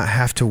to not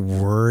have to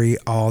worry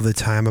all the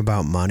time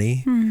about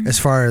money, as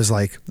far as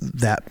like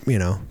that, you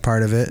know,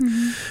 part of it.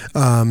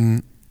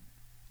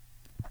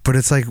 But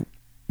it's like,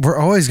 we're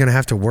always going to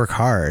have to work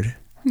hard.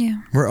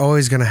 Yeah. We're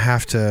always going to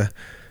have to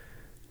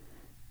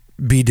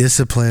be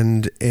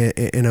disciplined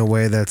in a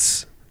way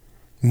that's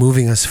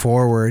moving us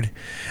forward.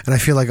 And I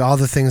feel like all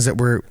the things that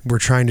we're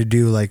trying to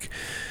do, like,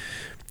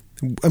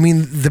 I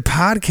mean, the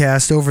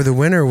podcast over the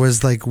winter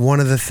was like one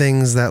of the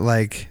things that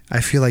like,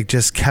 I feel like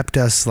just kept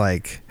us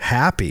like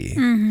happy.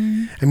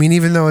 I mean,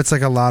 even though it's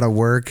like a lot of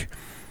work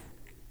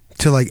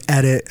to like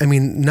edit, I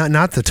mean,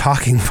 not the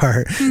talking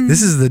part.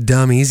 This is the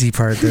dumb easy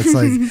part. That's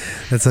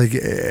like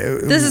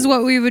this is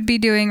what we would be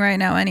doing right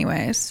now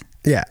anyways.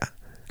 Yeah.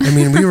 I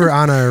mean, we were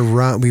on a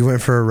run. We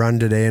went for a run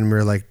today and we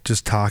were like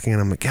just talking,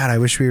 and I'm like, God, I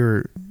wish we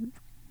were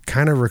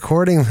kind of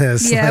recording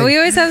this. Yeah. Like, we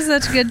always have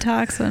such good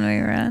talks when we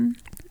run.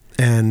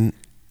 And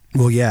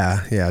well,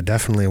 yeah,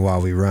 definitely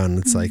while we run,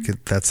 it's like,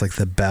 that's like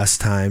the best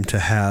time to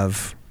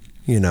have,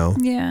 you know,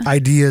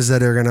 ideas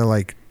that are going to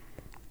like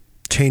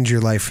change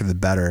your life for the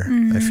better.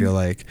 I feel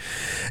like.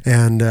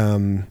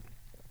 And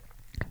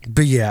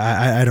but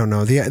yeah, I don't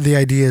know, the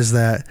idea is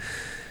that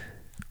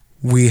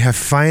we have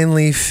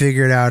finally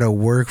figured out a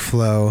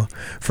workflow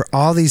for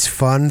all these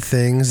fun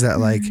things that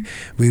like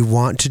we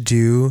want to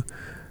do,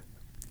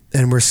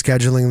 and we're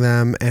scheduling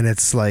them, and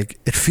it's like,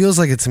 it feels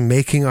like it's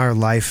making our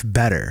life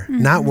better,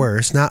 not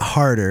worse, not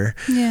harder.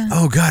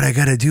 Oh God, I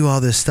gotta do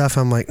all this stuff.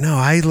 I'm like, no,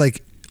 I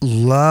like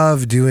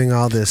love doing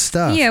all this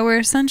stuff. Yeah, we're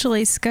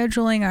essentially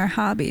scheduling our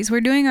hobbies.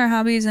 We're doing our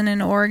hobbies in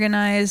an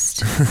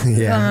organized,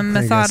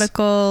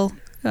 methodical,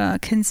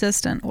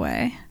 consistent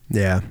way.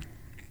 Yeah.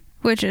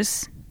 Which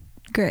is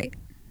great.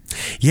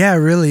 Yeah, it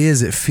really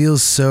is. It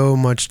feels so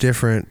much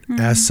different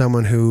as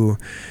someone who,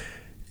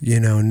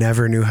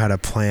 never knew how to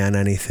plan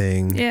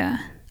anything. Yeah.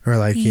 Or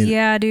like,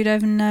 yeah, dude,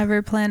 I've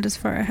never planned as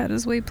far ahead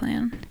as we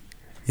plan.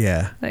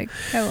 Yeah. Like,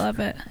 I love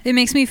it. It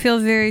makes me feel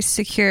very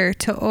secure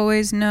to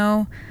always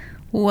know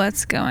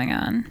what's going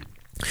on.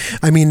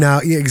 I mean,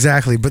 now, yeah,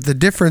 exactly. But the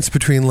difference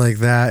between like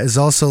that is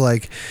also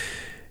like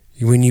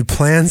when you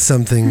plan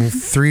something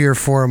 3 or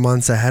 4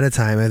 months ahead of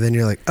time and then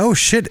you're like, oh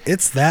shit,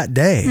 it's that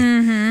day.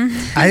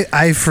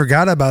 I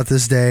forgot about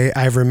this day.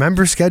 I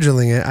remember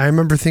scheduling it. I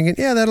remember thinking,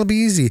 yeah, that'll be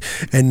easy.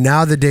 And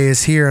now the day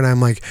is here and I'm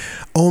like,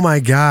 oh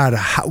my God,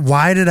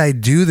 why did I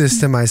do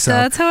this to myself?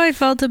 That's how I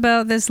felt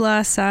about this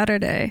last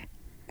Saturday.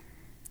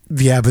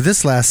 Yeah, but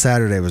this last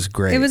Saturday was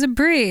great. It was a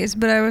breeze,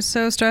 but I was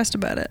so stressed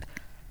about it.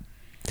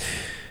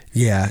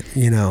 Yeah,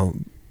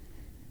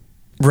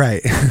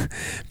 right.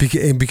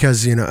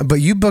 Because,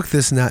 but you booked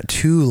this not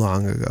too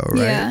long ago,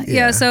 right?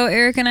 Yeah. So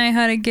Eric and I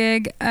had a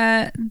gig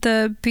at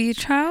the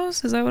Beach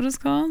House. Is that what it's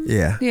called?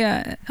 Yeah.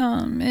 Yeah.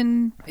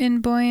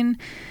 In Boyne.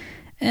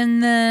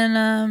 And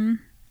then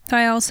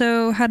I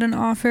also had an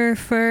offer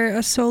for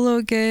a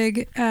solo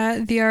gig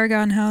at the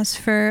Argonne House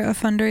for a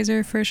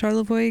fundraiser for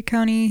Charlevoix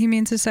County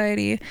Humane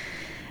Society.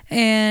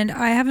 And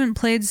I haven't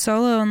played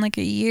solo in like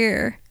a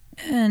year.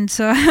 And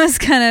so I was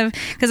kind of,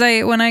 because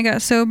when I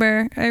got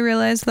sober, I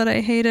realized that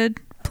I hated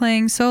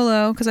playing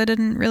solo because I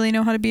didn't really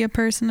know how to be a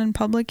person in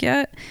public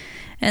yet.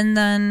 And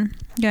then,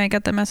 I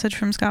got the message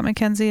from Scott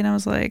McKenzie and I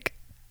was like,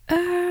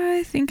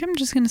 I think I'm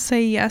just going to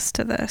say yes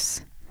to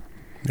this.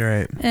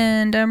 Right.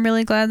 And I'm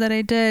really glad that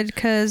I did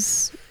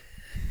because,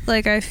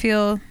 like, I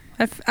feel,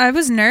 I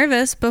was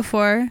nervous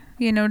before,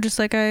 just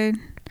like a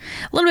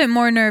little bit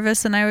more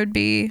nervous than I would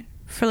be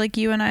for like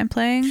you and I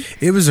playing.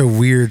 It was a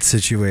weird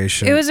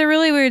situation. It was a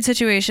really weird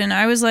situation.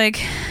 I was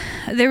like,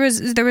 there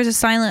was a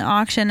silent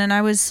auction and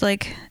I was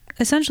like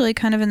essentially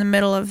kind of in the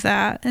middle of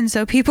that, and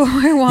so people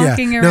were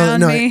walking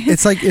around me.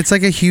 It's like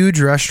a huge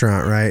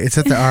restaurant, right? It's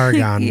at the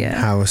Argonne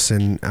House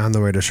and on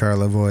the way to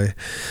Charlevoix,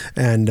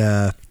 and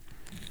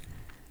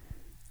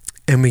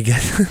we get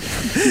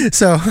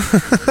so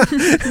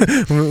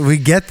we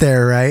get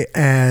there, right,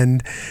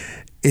 and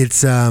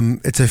it's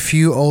a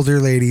few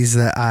older ladies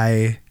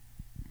that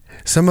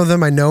some of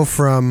them I know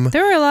from.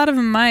 There were a lot of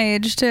them my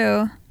age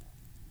too.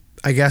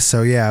 I guess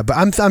so, yeah. But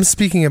I'm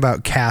speaking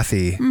about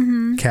Kathy.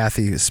 Mm-hmm.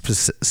 Kathy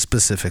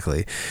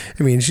specifically.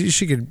 I mean,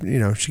 she could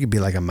she could be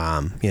like a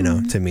mom,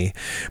 to me.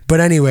 But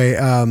anyway,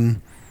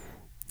 and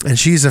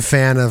she's a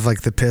fan of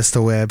like the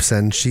Pistol Whips,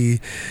 and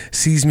she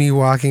sees me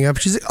walking up.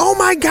 She's like, "Oh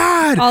my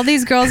God!" All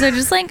these girls are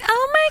just like,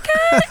 "Oh my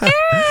God,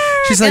 Eric!"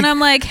 She's like, and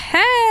I'm like,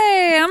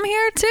 "Hey, I'm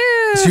here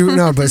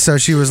too." So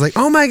she was like,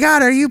 "Oh my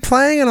God, are you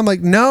playing?" And I'm like,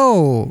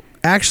 "No.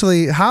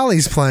 Actually,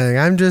 Holly's playing.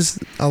 I'm just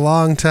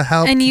along to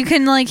help." And you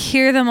can like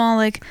hear them all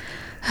like,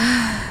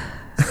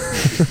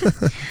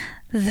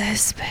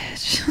 this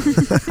bitch.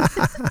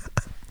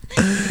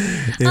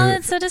 Oh,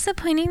 it's so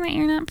disappointing that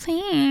you're not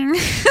playing.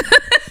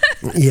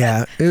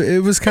 Yeah,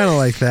 it was kind of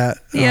like that.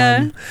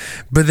 Yeah.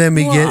 But then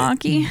we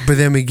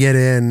get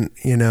in,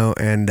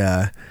 and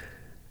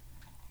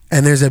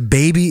there's a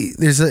baby.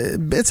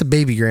 It's a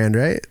baby grand,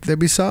 right? That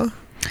we saw.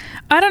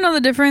 I don't know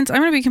the difference. I'm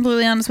going to be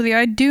completely honest with you.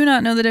 I do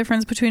not know the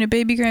difference between a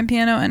baby grand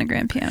piano and a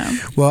grand piano.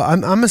 Well,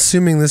 I'm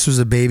assuming this was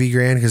a baby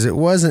grand because it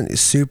wasn't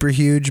super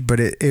huge, but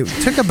it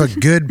took up a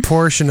good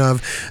portion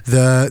of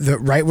the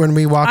right when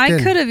we walked in.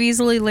 I could have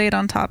easily laid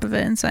on top of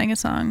it and sang a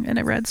song in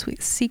a red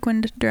sweet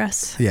sequined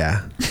dress.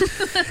 Yeah.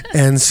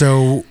 And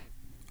so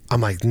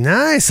I'm like,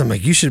 nice. I'm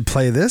like, you should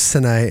play this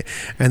tonight.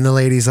 And the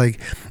lady's like,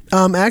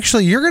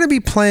 actually, you're going to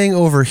be playing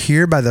over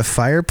here by the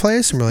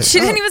fireplace. And we're like, she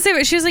didn't even say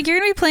it. She was like, you're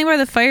going to be playing by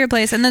the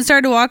fireplace. And then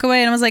started to walk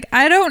away. And I was like,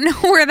 I don't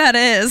know where that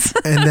is.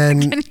 And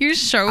then can you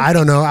show me? I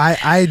don't know.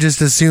 I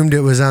just assumed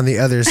it was on the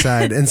other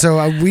side. And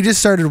so we just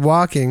started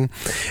walking,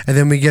 and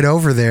then we get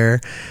over there,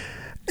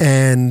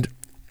 and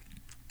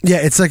yeah,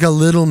 it's like a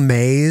little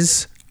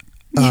maze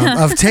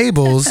of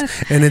tables,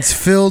 and it's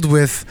filled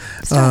with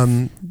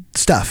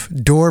stuff,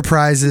 door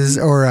prizes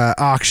or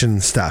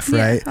auction stuff,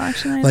 right?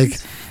 Auction items. Like,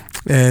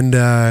 and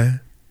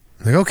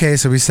like, okay,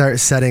 so we start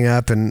setting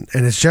up, and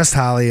it's just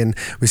Holly, and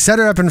we set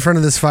her up in front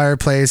of this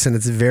fireplace, and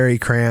it's very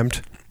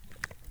cramped.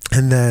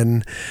 And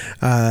then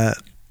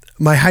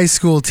my high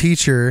school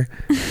teacher,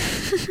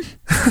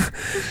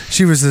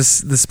 she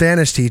was the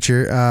Spanish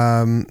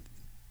teacher.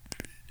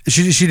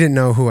 She didn't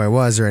know who I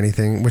was or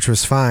anything, which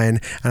was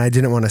fine, and I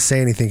didn't want to say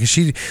anything because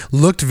she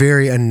looked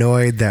very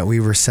annoyed that we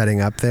were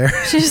setting up there.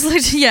 She just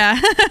looked,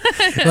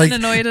 like,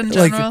 annoyed in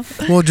general.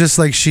 Just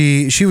like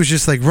she was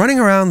just like running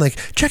around,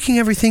 like checking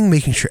everything,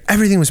 making sure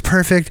everything was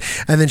perfect,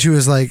 and then she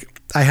was like,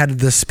 I had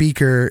the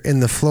speaker in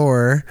the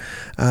floor,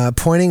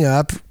 pointing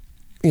up,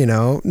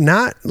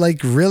 not like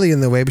really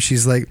in the way, but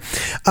she's like,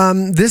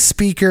 this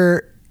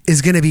speaker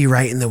is going to be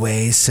right in the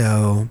way.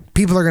 So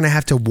people are going to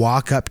have to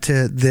walk up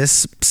to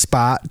this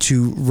spot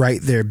to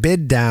write their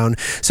bid down.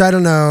 So I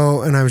don't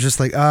know. And I was just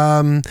like,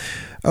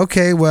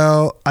 okay,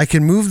 well, I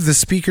can move the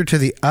speaker to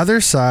the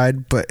other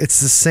side, but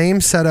it's the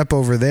same setup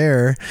over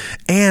there.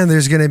 And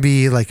there's going to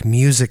be like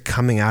music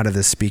coming out of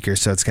the speaker.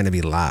 So it's going to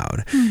be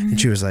loud.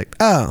 And she was like,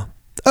 oh,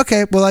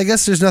 okay, well, I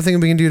guess there's nothing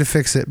we can do to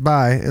fix it.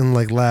 Bye. And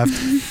like left.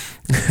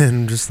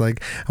 And just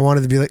like, I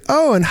wanted to be like,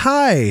 oh, and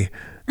hi.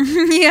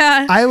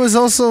 Yeah. I was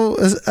also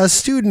a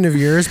student of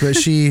yours, but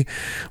she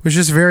was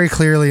just very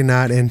clearly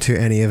not into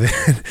any of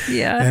it.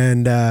 Yeah.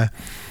 And,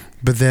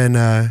 but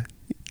then,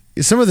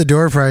 some of the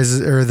door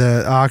prizes or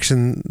the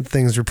auction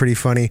things were pretty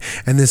funny.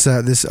 And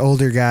this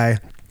older guy,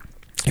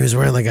 he was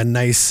wearing like a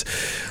nice,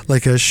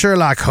 like a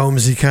Sherlock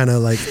Holmesy kind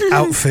of like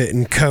outfit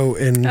and coat.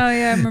 And, oh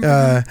yeah, I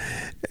remember.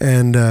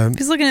 And he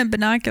was looking at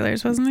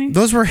binoculars, wasn't he?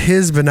 Those were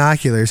his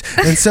binoculars.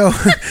 And so,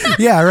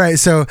 yeah, right.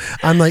 So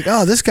I'm like,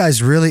 oh, this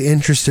guy's really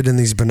interested in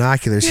these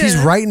binoculars. Yeah. He's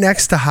right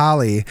next to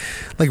Holly,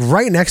 like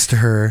right next to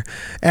her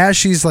as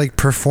she's like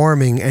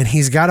performing. And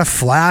he's got a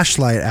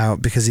flashlight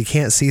out because he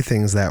can't see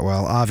things that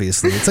well,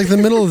 obviously. It's like the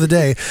middle of the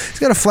day. He's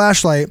got a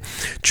flashlight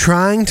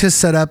trying to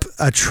set up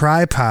a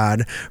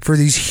tripod for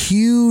these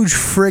huge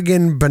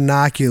friggin'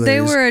 binoculars.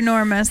 They were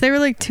enormous. They were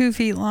like 2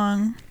 feet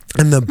long.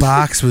 And the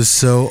box was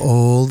so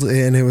old,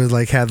 and it was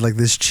like had like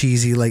this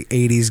cheesy like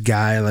 80s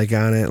guy like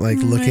on it, like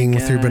looking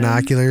through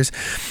binoculars.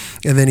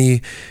 And then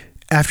he,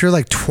 after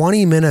like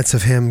 20 minutes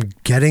of him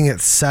getting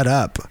it set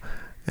up,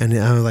 and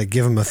I would like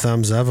give him a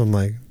thumbs up. I'm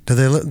like, do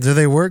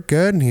they work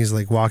good? And he's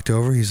like walked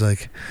over. He's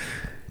like,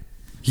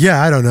 yeah,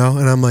 I don't know.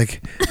 And I'm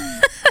like,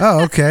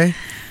 oh, okay.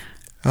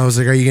 I was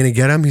like, are you gonna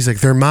get them? He's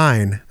like, they're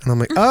mine. And I'm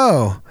like,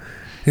 oh.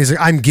 And he's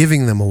like, I'm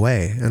giving them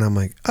away. And I'm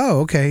like,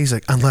 oh, okay. He's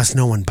like, unless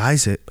no one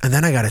buys it. And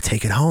then I got to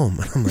take it home.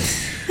 And I'm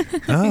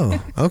like,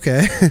 oh,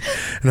 okay.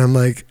 And I'm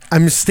like,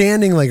 I'm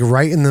standing like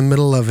right in the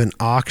middle of an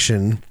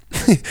auction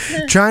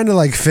trying to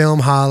like film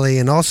Holly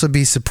and also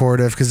be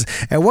supportive. Because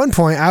at one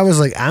point I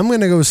was like, I'm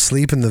going to go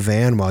sleep in the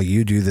van while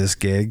you do this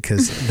gig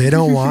because they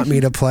don't want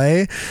me to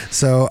play.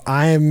 So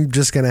I'm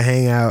just going to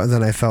hang out. And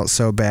then I felt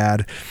so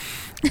bad.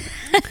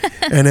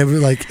 And it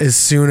was like as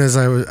soon as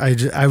I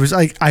was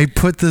like, I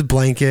put the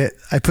blanket,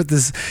 I put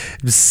this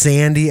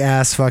sandy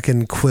ass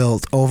fucking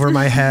quilt over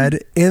my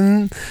head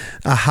in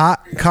a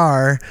hot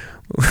car.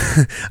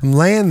 I'm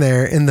laying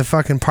there in the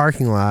fucking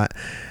parking lot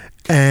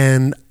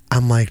and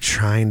I'm like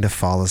trying to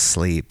fall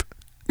asleep,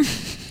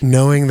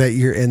 knowing that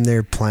you're in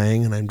there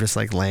playing, and I'm just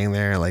like laying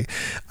there like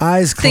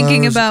eyes closed,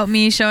 thinking about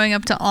me showing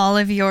up to all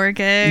of your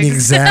gigs.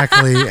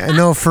 Exactly.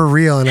 No, for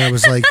real. And I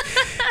was like,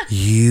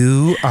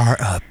 you are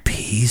a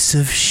piece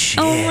of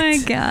shit. Oh my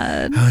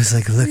God. I was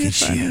like, look at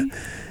funny. You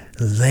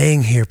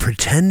laying here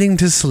pretending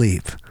to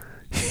sleep.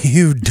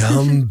 You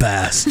dumb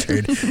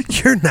bastard.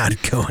 You're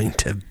not going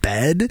to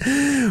bed.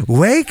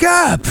 Wake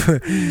up. Oh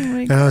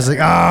and I was like,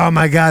 oh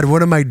my God,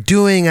 what am I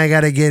doing? I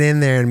got to get in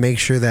there and make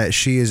sure that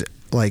she is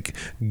like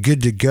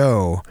good to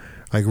go,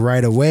 like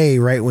right away,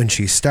 right when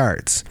she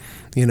starts.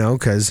 You know,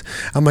 because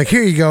I'm like,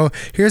 here you go.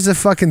 Here's a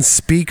fucking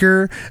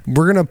speaker.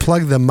 We're going to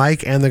plug the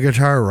mic and the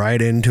guitar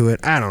right into it.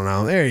 I don't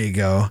know. There you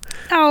go.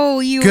 Oh,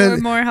 you were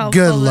more helpful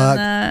good luck. than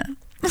that.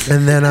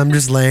 And then I'm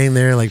just laying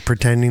there like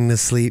pretending to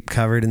sleep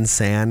covered in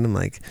sand. I'm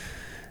like,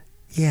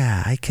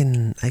 yeah, I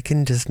can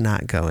just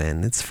not go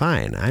in. It's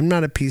fine. I'm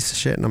not a piece of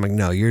shit. And I'm like,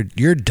 no,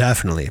 you're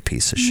definitely a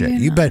piece of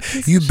shit. You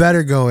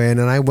better go in.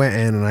 And I went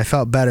in and I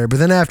felt better. But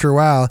then after a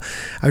while,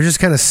 I was just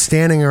kind of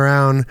standing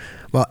around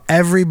while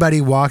everybody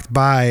walked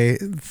by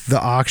the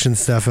auction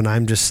stuff, and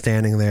I'm just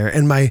standing there.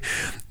 And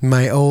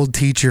my old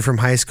teacher from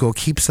high school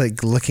keeps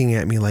like looking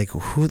at me like,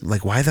 who,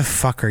 like, why the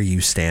fuck are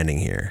you standing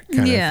here?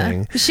 Kind of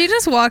thing. She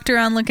just walked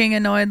around looking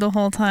annoyed the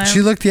whole time.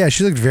 She looked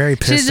very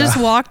pissed off. She just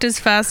walked as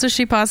fast as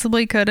she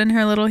possibly could in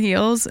her little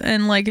heels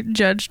and like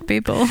judged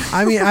people.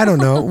 I mean, I don't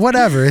know.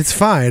 Whatever. It's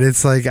fine.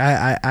 It's like,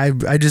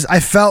 I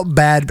felt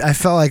bad. I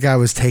felt like I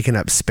was taking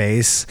up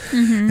space,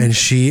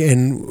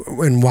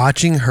 and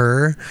watching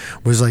her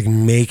was like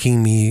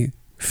making me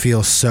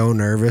feel so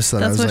nervous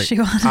that I was like,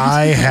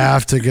 I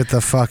have to get the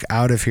fuck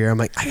out of here. I'm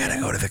like, I gotta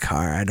go to the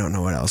car. I don't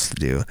know what else to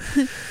do.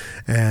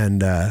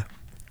 And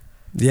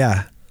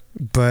yeah,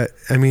 but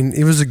I mean,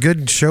 it was a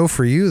good show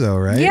for you though,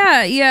 right?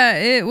 Yeah.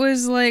 It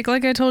was like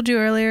I told you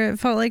earlier, it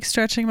felt like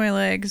stretching my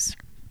legs,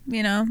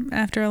 you know,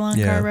 after a long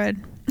car ride.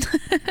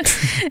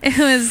 It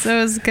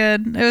was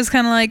good. It was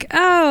kind of like,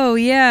 oh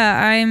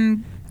yeah,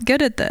 I'm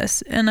good at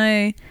this and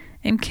I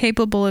am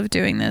capable of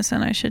doing this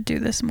and I should do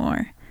this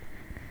more.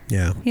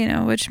 Yeah. You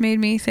know, which made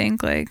me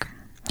think like,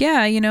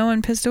 yeah, you know,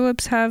 when Pistol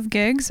Whips have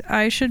gigs,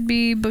 I should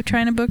be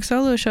trying to book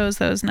solo shows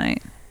those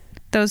nights.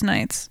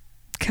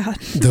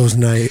 God. Those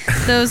nights.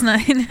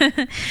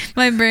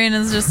 My brain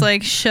is just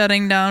like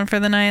shutting down for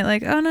the night.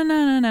 Like, oh,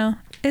 no.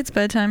 It's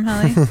bedtime,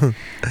 Holly.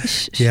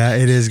 Yeah,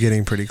 it is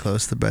getting pretty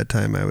close to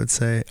bedtime, I would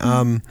say.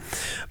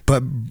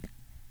 But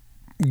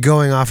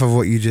going off of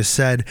what you just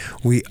said,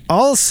 we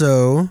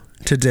also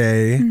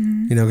today,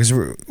 you know, because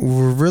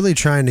we're really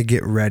trying to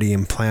get ready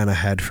and plan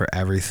ahead for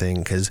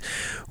everything, because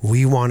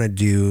we want to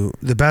do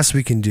the best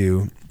we can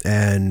do.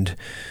 And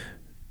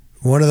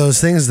one of those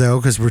things, though,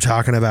 because we're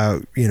talking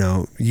about, you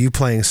know, you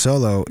playing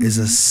solo, is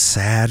a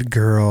sad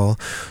girl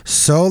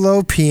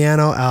solo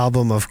piano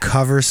album of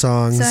cover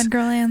songs. Sad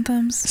girl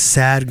anthems.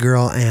 Sad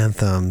girl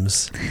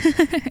anthems.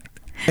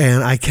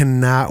 And I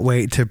cannot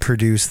wait to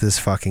produce this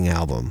fucking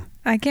album.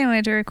 I can't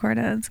wait to record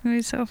it. It's going to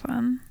be so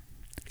fun.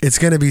 It's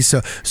going to be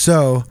so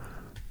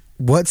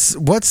what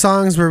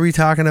songs were we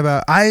talking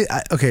about?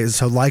 Okay,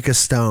 so Like a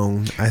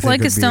Stone, I think Like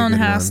would a Stone be a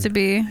good has one. to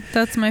be.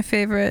 That's my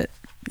favorite.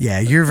 Yeah,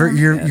 you're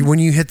when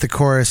you hit the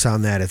chorus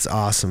on that, it's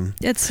awesome.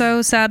 It's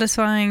so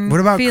satisfying. What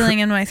about feeling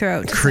in my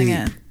throat to Creep? sing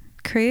it.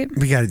 Creep?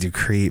 We got to do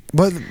Creep.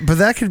 But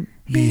that could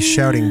be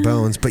Shouting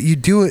Bones, but you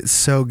do it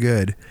so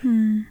good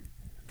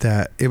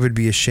that it would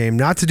be a shame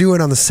not to do it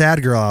on the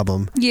Sad Girl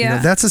album. Yeah. You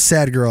know, that's a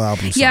Sad Girl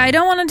album song. Yeah, I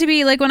don't want it to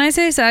be like, when I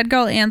say sad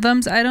girl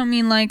anthems, I don't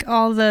mean like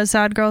all the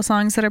sad girl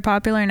songs that are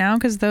popular now,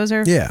 because those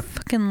are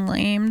fucking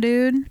lame,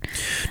 dude.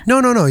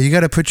 No. You got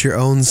to put your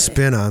own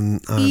spin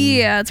on.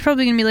 Yeah, it's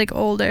probably gonna be like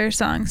older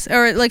songs,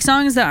 or like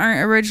songs that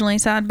aren't originally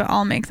sad, but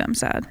I'll make them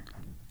sad.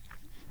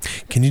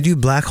 Can you do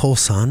Black Hole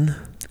Sun?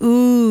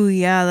 Ooh,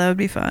 yeah, that would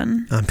be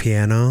fun. On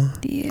piano?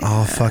 Yes.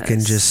 All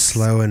fucking just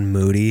slow and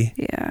moody.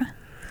 Yeah.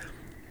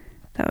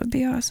 That would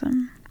be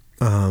awesome.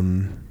 Are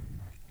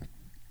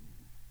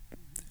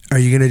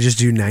you going to just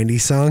do 90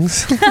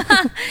 songs?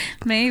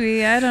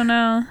 Maybe. I don't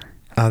know.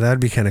 Oh, that'd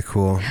be kind of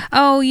cool.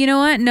 Oh, you know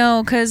what?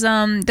 No, because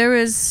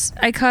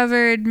I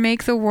covered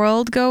Make the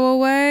World Go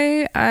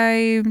Away.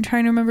 I'm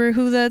trying to remember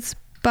who that's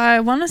by. I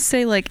want to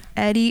say like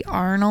Eddie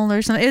Arnold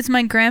or something. It's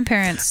my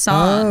grandparents'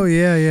 song. Oh,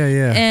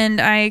 yeah.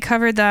 And I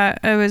covered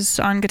that. I was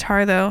on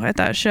guitar, though, at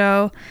that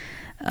show.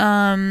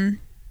 And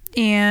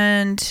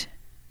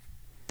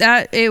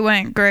that it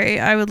went great.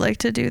 I would like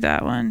to do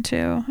that one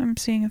too. I'm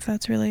seeing if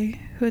that's really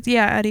who it's.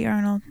 Yeah, Eddie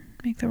Arnold,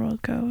 Make the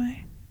World Go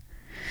Away.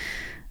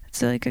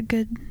 It's like a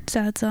good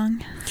sad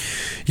song.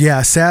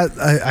 Yeah, sad.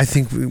 I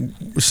think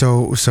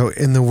so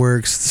in the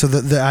works. So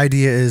the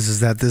idea is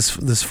that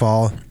this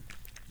fall,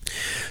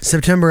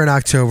 September and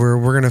October,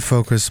 we're going to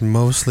focus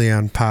mostly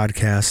on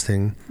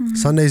podcasting.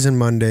 Sundays and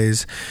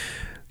Mondays.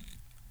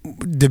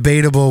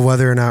 Debatable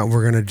whether or not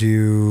we're going to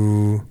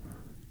do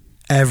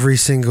every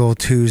single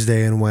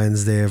Tuesday and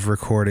Wednesday of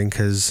recording,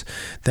 because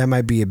that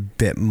might be a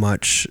bit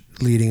much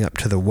leading up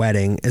to the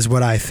wedding, is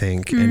what I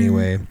think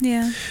anyway.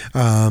 Yeah.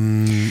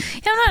 I'm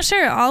not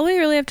sure. All we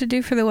really have to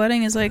do for the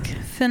wedding is like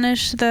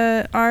finish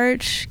the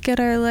arch, get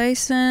our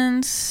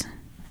license,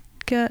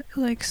 get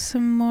like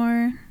some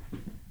more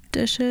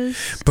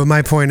dishes. But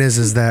my point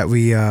is that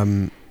we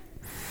you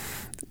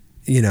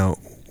know,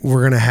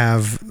 we're gonna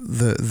have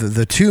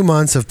the 2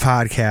 months of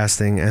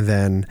podcasting, and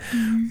then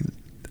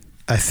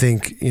I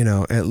think, you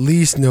know, at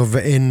least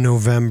in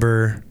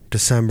November,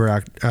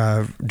 December,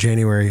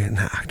 January,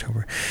 not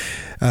October,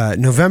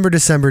 November,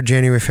 December,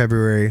 January,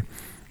 February,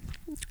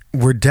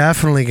 we're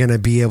definitely going to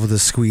be able to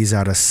squeeze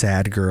out a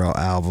Sad Girl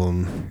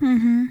album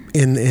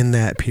in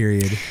that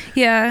period.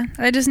 Yeah,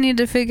 I just need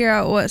to figure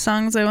out what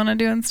songs I want to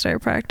do and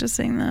start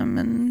practicing them,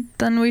 and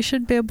then we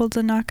should be able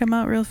to knock them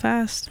out real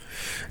fast.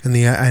 And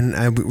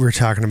we're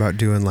talking about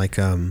doing like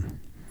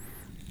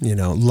you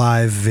know,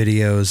 live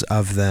videos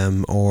of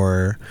them,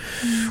 or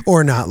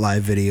not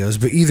live videos,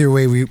 but either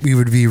way, we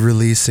would be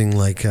releasing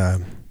like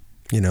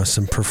you know,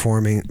 some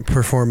performance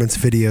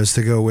videos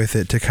to go with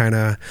it, to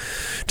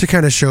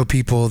kind of show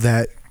people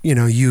that, you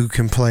know, you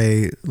can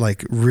play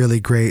like really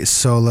great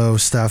solo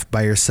stuff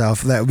by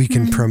yourself, that we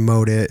can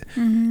promote it,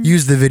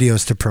 use the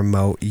videos to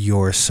promote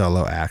your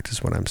solo act,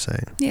 is what I'm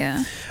saying.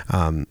 Yeah.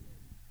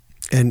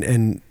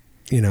 And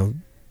you know,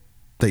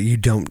 that you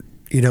don't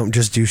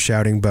just do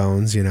Shouting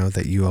Bones, you know,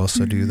 that you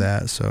also do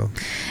that. So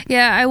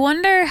yeah, I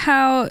wonder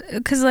how,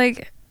 because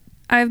like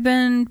I've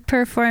been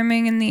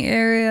performing in the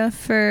area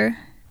for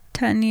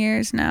 10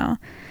 years now,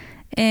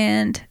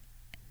 and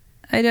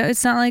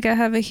it's not like I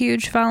have a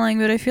huge following,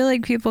 but I feel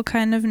like people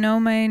kind of know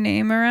my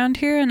name around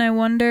here, and I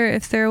wonder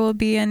if there will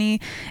be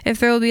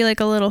like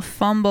a little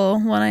fumble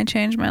when I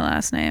change my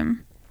last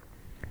name.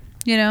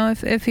 You know,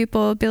 if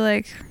people will be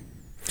like,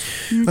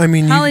 I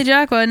mean, Holly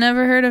Jacqua,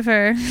 never heard of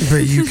her.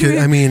 But you could,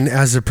 I mean,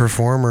 as a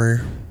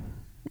performer,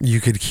 you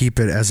could keep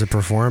it as a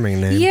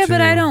performing name. Yeah, too.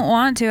 but I don't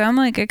want to. I'm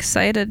like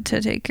excited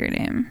to take your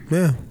name.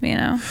 Yeah. You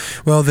know?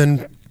 Well,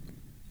 then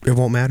it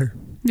won't matter.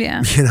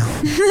 Yeah. You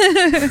know?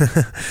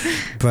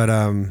 But,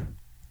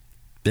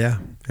 yeah,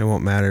 it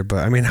won't matter.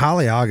 But, I mean,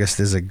 Holly August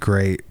is a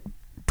great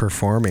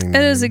performing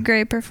name. It is a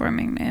great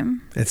performing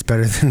name. It's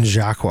better than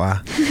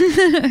Jacqua.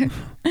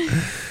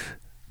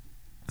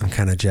 I'm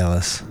kind of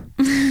jealous.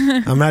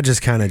 I'm not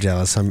just kind of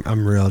jealous.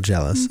 I'm real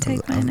jealous.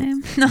 Take my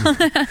name.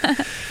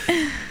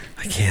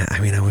 I can't. I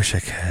mean, I wish I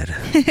could.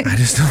 I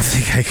just don't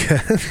think I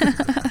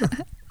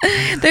could.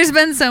 There's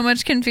been so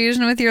much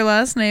confusion with your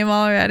last name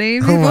already.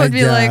 People would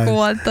be like,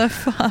 what the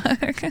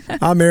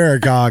fuck? I'm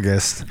Eric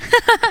August.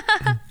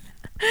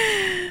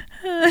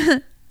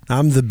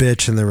 I'm the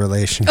bitch in the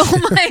relationship.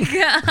 Oh my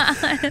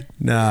God.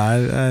 No,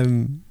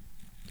 I'm.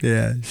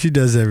 Yeah, she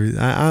does everything.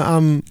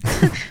 I'm.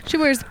 She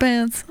wears the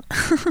pants.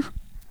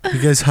 You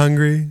guys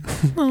hungry?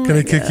 Oh Can my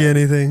I cook you God.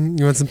 anything?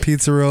 You want some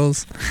pizza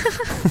rolls?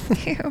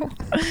 Ew.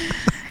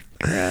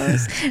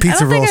 Gross. Pizza I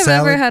don't roll think I've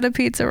salad? ever had a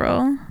pizza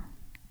roll.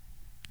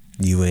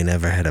 You ain't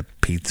ever had a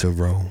pizza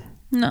roll?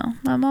 No,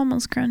 my mom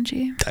was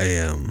crunchy.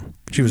 Damn.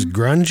 She was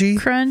grungy?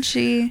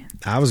 Crunchy.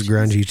 I was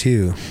grungy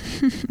too.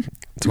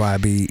 That's why I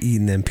be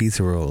eating them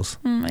pizza rolls.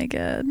 Oh my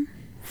God.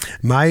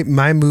 My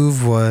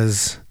move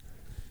was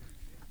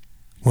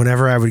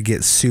whenever I would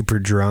get super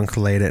drunk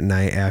late at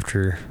night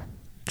after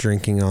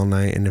drinking all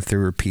night, and if there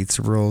were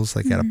pizza rolls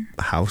like at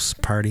a house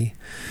party,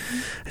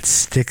 I'd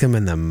stick them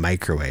in the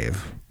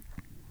microwave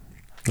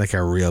like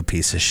a real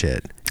piece of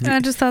shit. I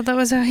just thought that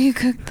was how you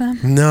cooked them.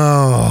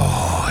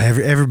 No,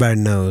 everybody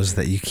knows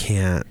that you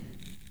can't.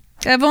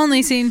 I've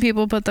only seen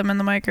people put them in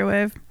the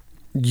microwave.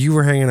 You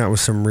were hanging out with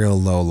some real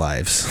low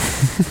lives.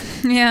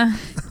 Yeah,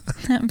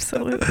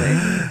 absolutely.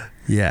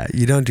 Yeah,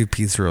 you don't do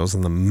pizza rolls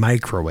in the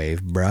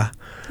microwave, bruh.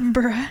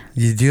 Bruh.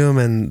 You do them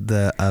in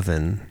the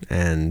oven,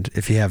 and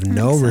if you have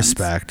no Makes sense.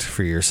 respect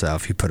for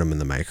yourself, you put them in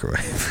the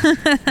microwave.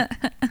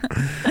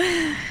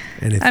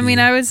 And if I mean,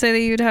 you- I would say that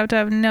you'd have to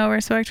have no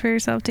respect for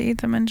yourself to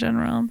eat them in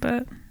general,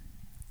 but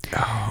oh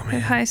I have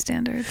man, high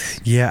standards.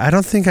 yeah, I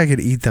don't think I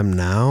could eat them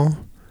now.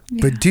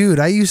 Yeah. But dude,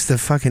 I used to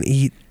fucking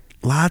eat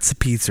lots of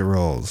pizza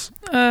rolls.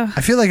 Ugh.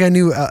 I feel like I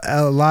knew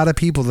a lot of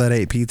people that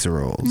ate pizza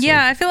rolls. Yeah,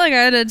 Like, I feel like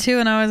I did too,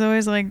 and I was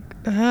always like,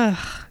 ugh,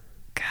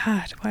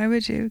 God, why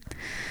would you?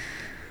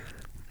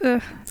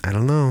 Ugh. I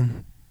don't know.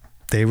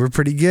 They were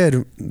pretty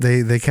good.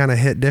 They kind of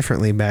hit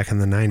differently back in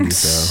the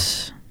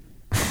 90s,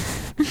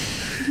 though.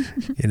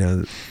 You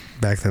know,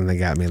 back then they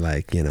got me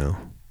like, you know.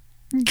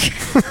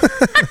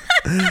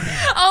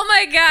 Oh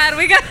my God,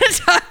 we gotta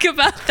talk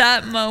about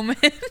that moment.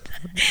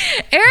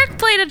 Eric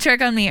played a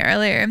trick on me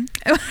earlier.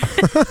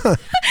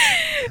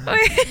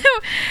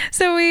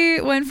 So we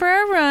went for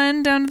our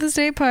run down to the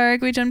state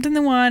park. We jumped in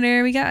the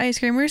water. We got ice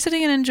cream. We were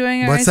sitting and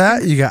enjoying our What's ice that?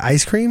 cream. You got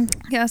ice cream?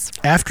 Yes.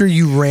 After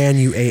you ran,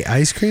 you ate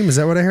ice cream? Is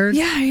that what I heard?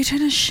 Yeah, are you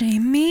trying to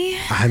shame me?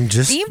 I'm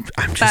just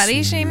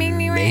body shaming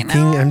me right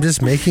making, now? I'm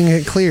just making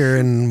it clear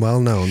and well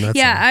known. That's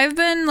Yeah, all. I've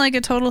been like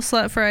a total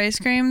slut for ice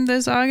cream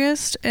this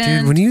August.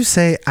 And Dude, when you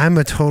say I'm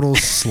a total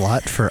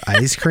slut for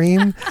ice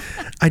cream,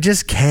 I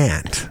just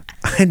can't.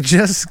 I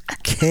just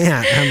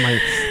can't. I'm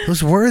like,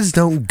 those words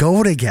don't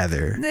go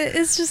together.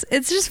 it's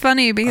just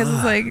funny because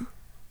it's like,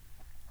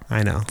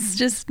 I know. it's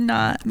just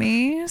not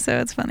me, so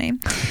it's funny.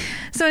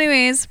 So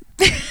anyways,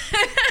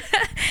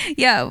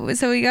 yeah,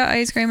 so we got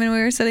ice cream and we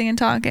were sitting and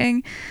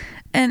talking,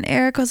 and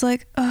Eric was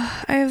like,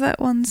 oh, I have that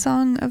one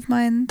song of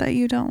mine that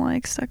you don't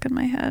like stuck in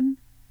my head.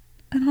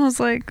 And I was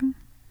like,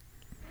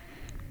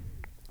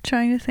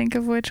 trying to think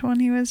of which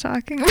one he was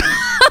talking about.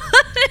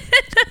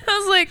 I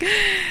was like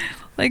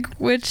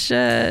which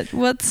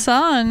what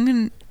song?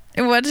 And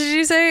what did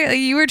you say? Like,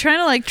 you were trying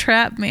to like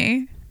trap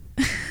me.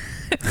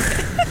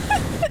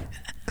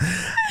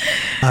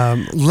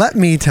 Let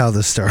me tell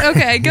the story.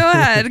 Okay, go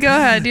ahead.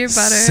 You're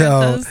better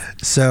at this.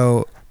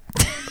 So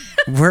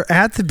we're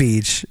at the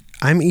beach.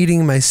 I'm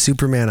eating my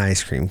Superman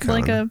ice cream cone.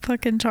 Like a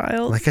fucking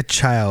child. Like a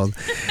child.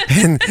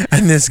 and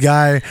this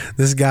guy,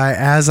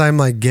 as I'm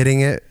like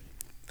getting it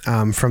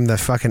from the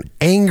fucking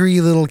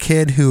angry little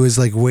kid who is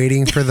like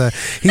waiting for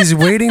he's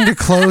waiting to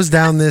close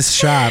down this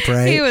shop,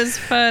 right? He was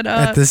fed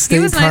up. At the state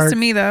he was park. nice to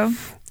me though.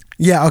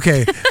 Yeah,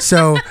 okay.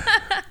 So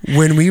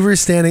when we were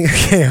standing,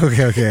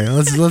 okay.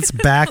 Let's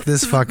back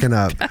this fucking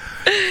up.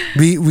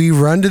 We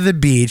run to the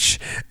beach,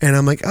 and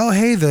I'm like, oh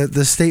hey,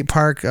 the state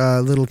park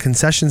little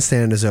concession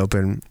stand is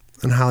open.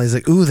 And Holly's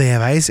like, ooh, they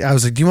have ice. I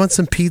was like, do you want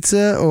some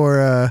pizza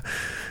or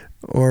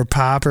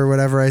pop or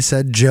whatever I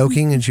said,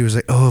 joking? And she was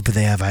like, oh, but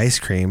they have ice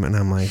cream. And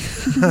I'm like,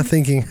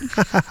 thinking,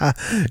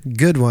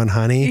 good one,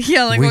 honey.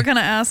 Yeah, like what kind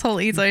of asshole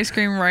eats ice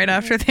cream right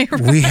after they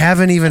run? We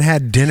haven't even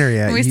had dinner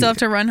yet. We still have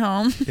to run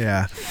home.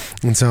 Yeah.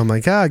 And so I'm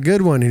like,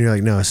 good one. And you're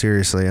like, no,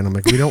 seriously. And I'm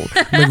like, we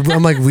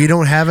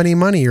don't have any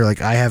money. You're like,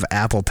 I have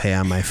Apple Pay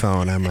on my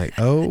phone. I'm like,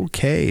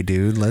 okay,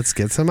 dude, let's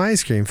get some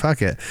ice cream.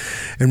 Fuck it.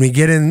 And we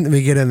get in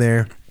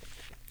there.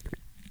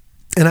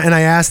 And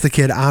I asked the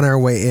kid on our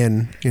way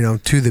in,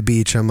 to the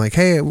beach. I'm like,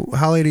 hey,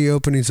 how late are you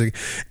open? He's like,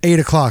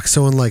 8:00.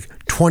 So in like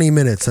 20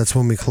 minutes, that's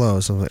when we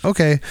close. I'm like,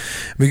 okay.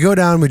 We go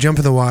down, we jump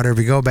in the water,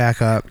 we go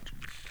back up.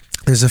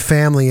 There's a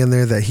family in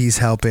there that he's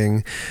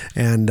helping,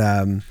 and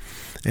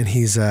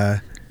he's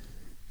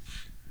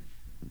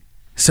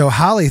so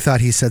Holly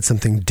thought he said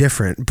something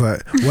different,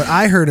 but what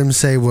I heard him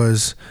say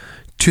was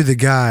to the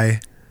guy.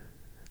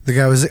 The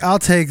guy was like, I'll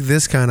take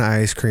this kind of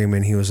ice cream.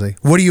 And he was like,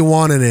 what do you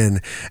want it in?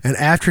 And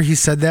after he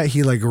said that,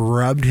 he like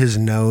rubbed his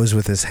nose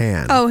with his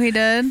hand. Oh, he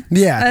did?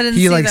 Yeah. I didn't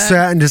he see like that.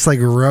 sat and just like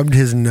rubbed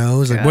his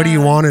nose. Like, what do you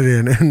God. want it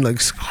in? And like,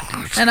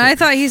 And I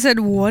thought he said,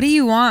 what do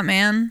you want,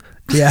 man?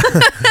 Yeah.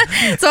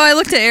 So I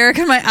looked at Eric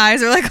and my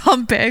eyes were like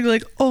all big,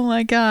 like, oh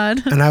my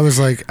God. And I was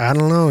like, I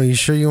don't know. You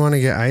sure you want to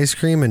get ice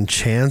cream and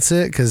chance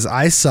it? Because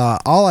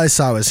all I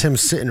saw was him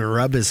sit and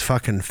rub his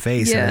fucking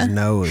face and his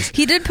nose.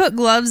 He did put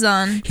gloves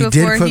on. He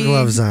did put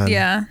gloves on.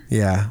 Yeah.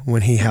 Yeah.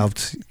 When he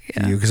helped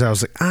you. Because I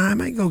was like, I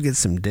might go get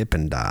some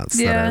Dippin' Dots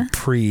that are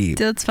pre-packaged.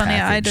 That's funny.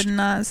 I did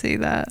not see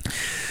that.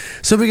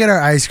 So we get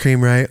our ice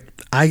cream, right?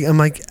 I'm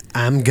like,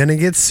 I'm going to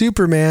get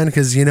Superman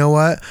because you know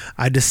what?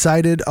 I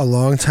decided a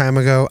long time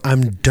ago,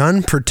 I'm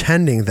done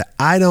pretending that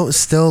I don't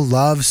still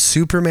love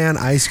Superman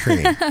ice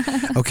cream.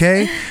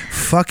 Okay?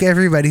 Fuck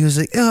everybody who's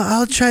like, oh,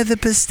 I'll try the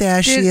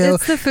pistachio. Dude,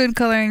 it's the food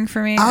coloring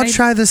for me. I'll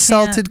try the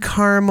salted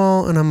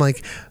caramel. And I'm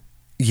like,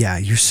 yeah,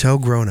 you're so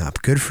grown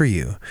up. Good for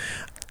you.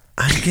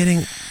 I'm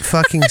getting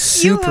fucking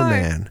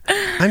Superman.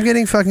 I'm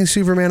getting fucking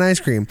Superman ice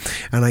cream.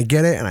 And I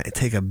get it and I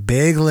take a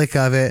big lick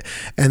of it.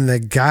 And the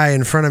guy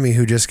in front of me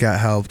who just got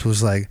helped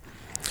was like,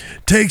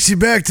 takes you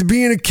back to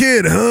being a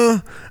kid, huh?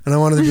 And I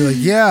wanted to be like,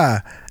 yeah,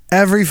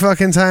 every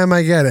fucking time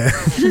I get it.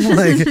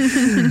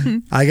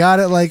 Like, I got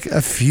it like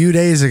a few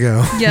days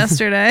ago.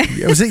 Yesterday.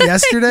 Was it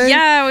yesterday?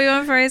 Yeah, we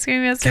went for ice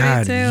cream yesterday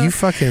God, too. You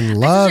fucking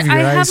love your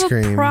ice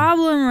cream. I have a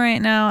problem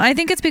right now. I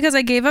think it's because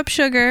I gave up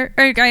sugar,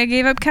 or I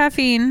gave up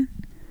caffeine.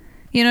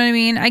 You know what I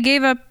mean? I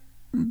gave up,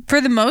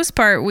 for the most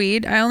part,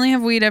 weed. I only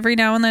have weed every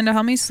now and then to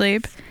help me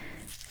sleep.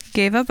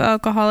 Gave up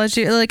alcohol.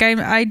 Like,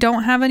 I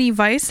don't have any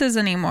vices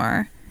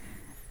anymore.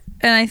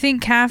 And I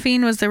think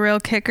caffeine was the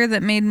real kicker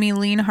that made me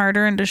lean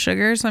harder into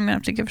sugar. So I'm going to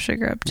have to give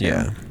sugar up too.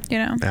 Yeah. You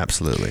know?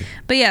 Absolutely.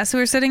 But yeah, so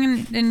we're sitting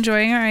and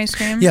enjoying our ice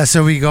cream. Yeah,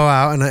 so we go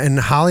out and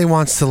Holly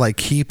wants to like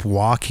keep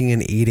walking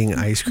and eating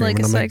ice cream. Like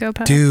and a I'm psychopath.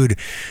 Like, dude,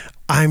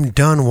 I'm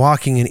done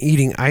walking and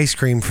eating ice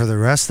cream for the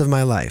rest of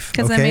my life.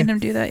 Because okay? I made him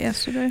do that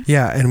yesterday.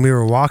 Yeah, and we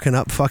were walking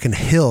up fucking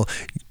hill.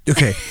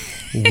 Okay,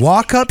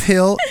 walk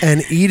uphill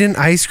and eat an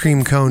ice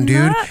cream cone, dude.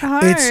 Not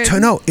hard.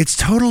 It's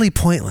totally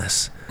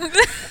pointless.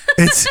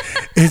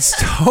 It's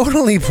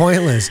totally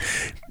pointless.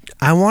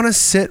 I want to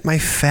sit my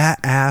fat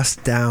ass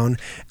down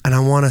and I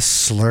want to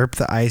slurp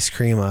the ice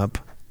cream up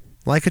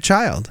like a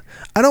child.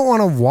 I don't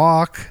want to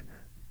walk.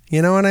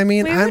 You know what I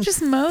mean? We were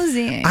just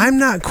moseying. I'm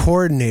not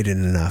coordinated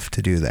enough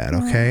to do that,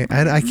 okay?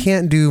 I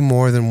can't do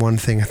more than one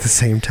thing at the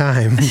same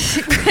time.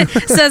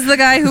 Says the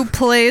guy who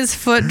plays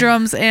foot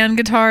drums and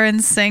guitar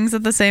and sings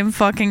at the same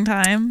fucking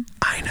time.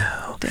 I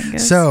know.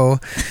 Dingus. So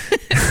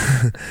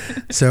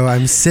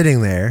I'm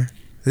sitting there.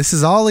 This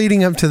is all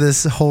leading up to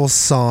this whole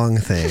song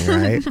thing,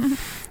 right?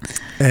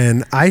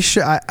 And I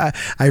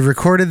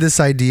recorded this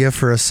idea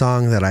for a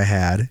song that I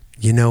had.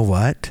 You know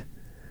what?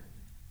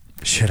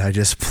 Should I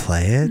just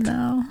play it?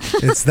 No.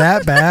 It's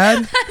that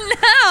bad?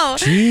 No.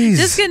 Jeez.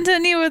 Just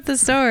continue with the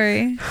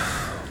story.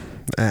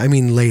 I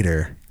mean,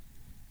 later.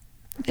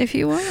 If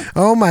you want.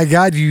 Oh my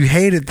God, you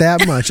hate it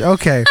that much.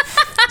 Okay.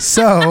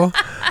 So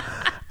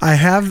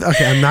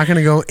I'm not going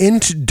to go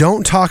into,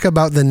 don't talk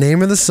about the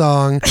name of the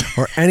song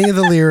or any of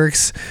the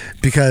lyrics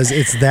because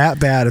it's that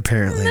bad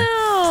apparently.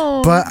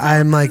 No. But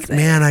I'm like,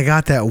 man, I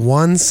got that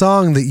one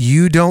song that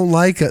you don't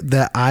like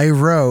that I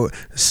wrote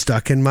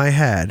stuck in my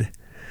head.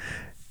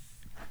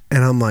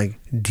 And I'm like,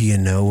 do you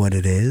know what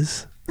it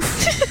is?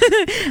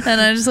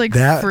 And I just like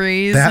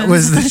freeze. That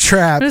was the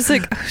trap. I was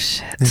like, oh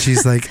shit. And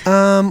she's like,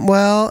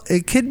 well,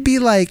 it could be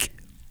like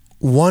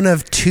one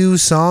of two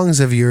songs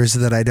of yours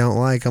that I don't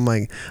like. I'm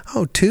like,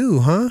 oh, two,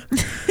 huh?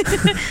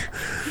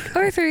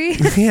 Or three.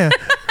 Yeah.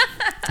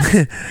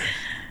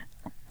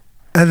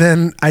 And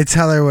then I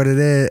tell her what it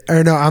is.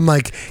 Or no, I'm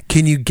like,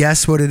 can you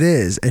guess what it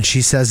is? And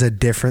she says a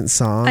different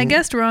song. I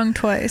guessed wrong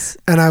twice.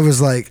 And I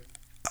was like,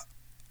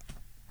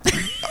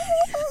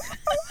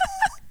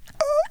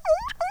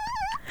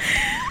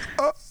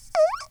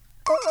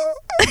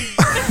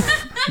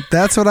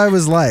 that's what I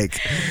was like.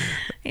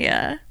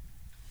 Yeah.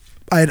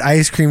 I had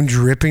ice cream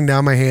dripping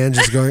down my hand,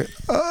 just going.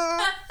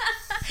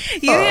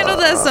 You handled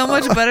that so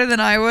much better than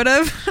I would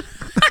have.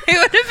 I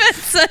would have been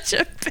such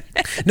a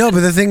bitch. No, but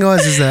the thing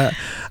was, is that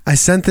I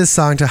sent this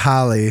song to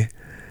Holly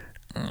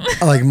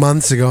like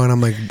months ago, and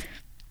I'm like,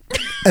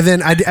 and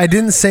then I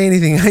didn't say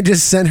anything. I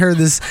just sent her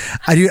this.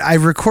 I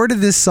recorded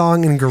this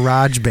song in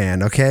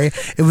GarageBand. Okay,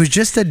 it was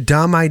just a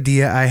dumb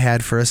idea I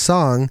had for a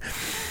song.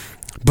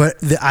 But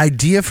the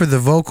idea for the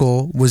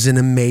vocal was in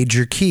a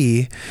major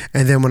key.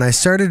 And then when I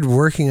started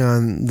working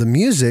on the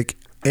music,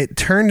 it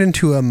turned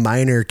into a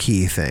minor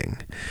key thing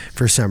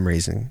for some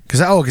reason.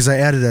 Because I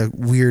added a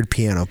weird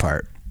piano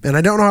part. And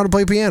I don't know how to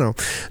play piano.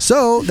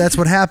 So that's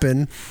what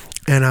happened.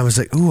 And I was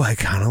like, ooh, I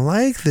kind of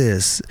like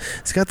this.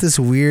 It's got this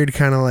weird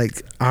kind of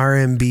like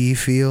R&B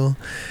feel.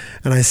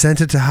 And I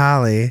sent it to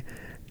Holly.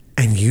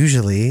 And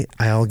usually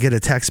I'll get a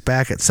text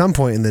back at some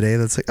point in the day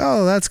that's like,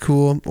 oh, that's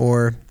cool.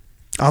 Or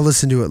I'll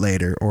listen to it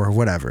later or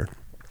whatever.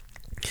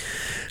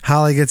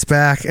 Holly gets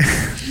back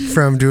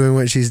from doing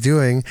what she's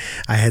doing.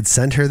 I had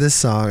sent her this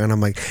song and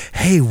I'm like,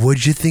 hey,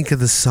 what'd you think of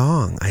the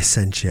song I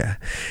sent you?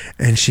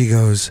 And she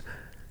goes,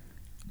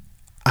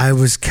 I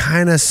was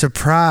kind of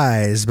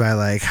surprised by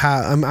like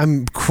how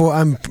I'm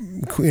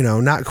you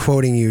know, not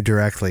quoting you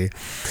directly.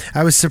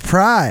 I was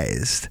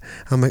surprised.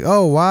 I'm like,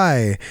 oh,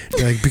 why?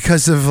 Like,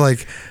 because of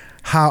like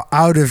how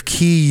out of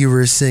key you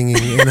were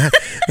singing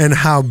and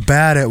how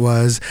bad it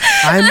was.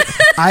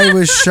 I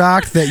was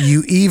shocked that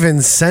you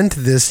even sent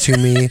this to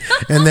me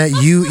and that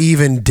you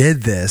even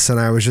did this. And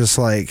I was just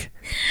like,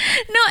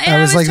 no, and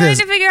I was like trying this.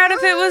 to figure out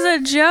if it was a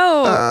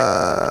joke.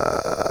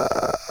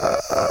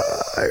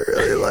 I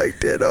really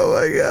liked it. Oh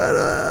my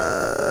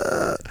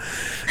God.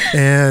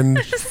 And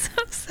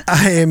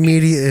I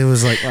immediately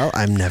was like, well,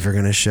 I'm never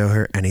going to show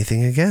her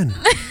anything again.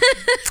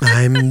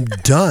 I'm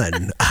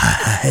done.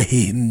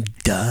 I'm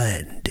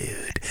done,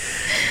 dude.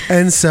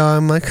 And so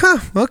I'm like, huh,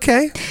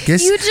 okay.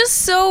 Guess You just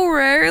so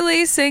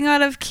rarely sing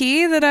out of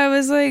key that I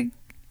was like,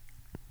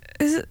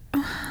 is it...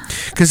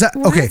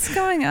 What's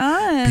going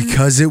on?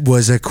 Because it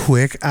was a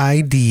quick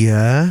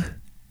idea.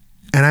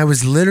 And I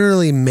was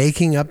literally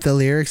making up the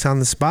lyrics on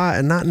the spot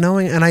and not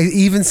knowing. And I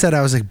even said,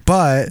 I was like,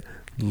 but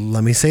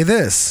let me say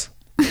this.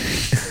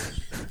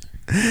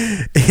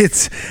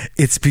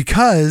 It's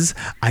because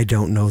I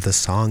don't know the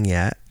song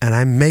yet and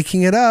I'm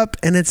making it up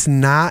and it's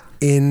not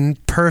in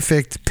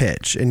perfect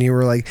pitch. And you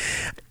were like,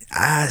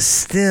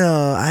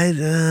 still,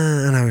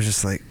 and I was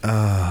just like,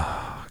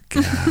 oh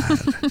God.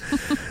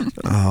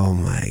 Oh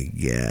my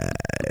God.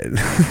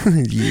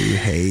 You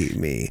hate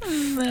me.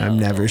 No. I'm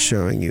never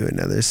showing you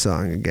another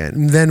song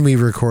again. Then we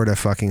record a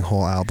fucking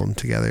whole album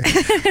together.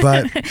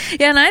 But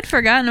yeah, and I'd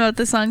forgotten about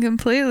the song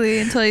completely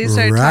until you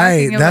started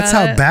right, talking about that's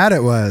how it. bad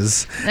it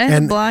was. I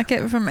had to block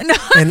it from my... No.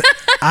 And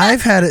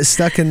I've had it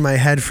stuck in my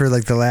head for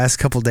like the last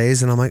couple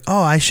days and I'm like,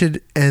 oh, I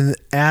should. And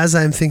as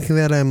I'm thinking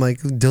that, I'm like,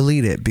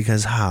 delete it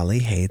because Holly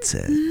hates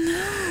it.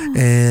 No.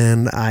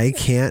 And I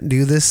can't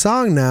do this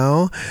song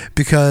now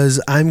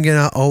because I'm going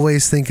to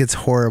always think it's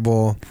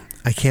horrible.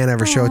 I can't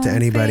ever show it to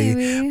anybody.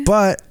 Baby.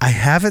 But I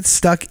have it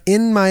stuck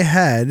in my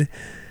head.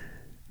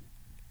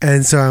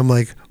 And so I'm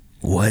like,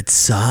 what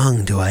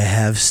song do I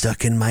have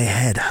stuck in my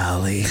head,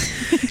 Holly?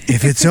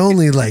 If it's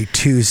only like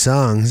 2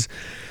 songs,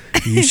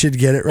 you should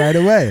get it right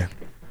away.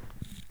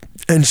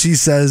 And she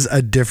says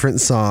a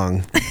different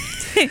song.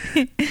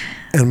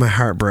 And my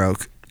heart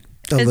broke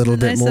a little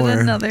bit more. Said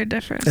another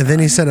different And then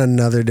song. he said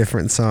another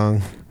different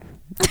song.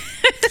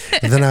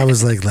 And then I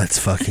was like, let's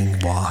fucking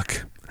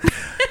walk.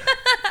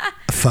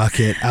 Fuck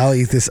it. I'll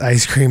eat this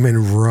ice cream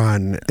and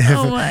run.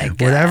 Oh my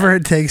God. Whatever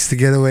it takes to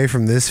get away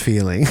from this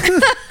feeling.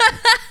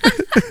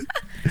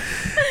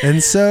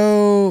 And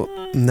so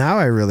now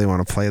I really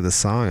want to play the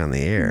song on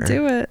the air.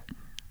 Do it.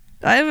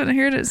 I haven't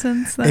heard it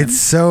since then.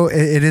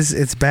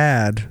 It's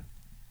bad.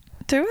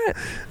 Do it.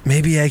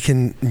 Maybe I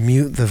can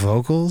mute the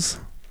vocals.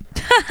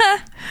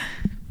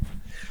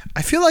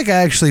 I feel like I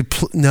actually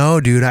no,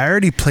 dude. I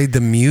already played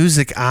the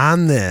music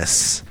on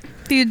this.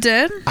 You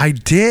did? I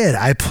did.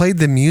 I played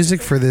the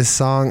music for this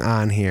song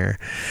on here.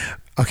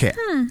 Okay,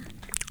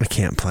 I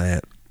can't play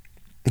it.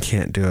 I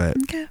can't do it.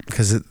 Okay.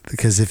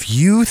 Because if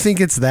you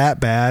think it's that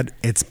bad,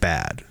 it's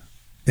bad.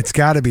 It's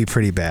got to be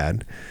pretty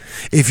bad.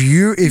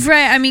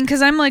 Right. I mean,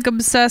 because I'm like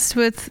obsessed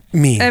with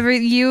me,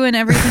 you and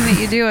everything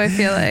that you do. I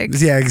feel like.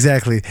 Yeah,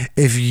 exactly.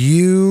 If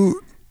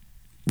you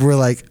were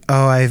like,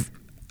 oh,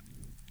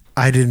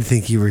 I didn't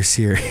think you were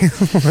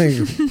serious. Like,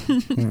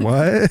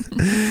 what?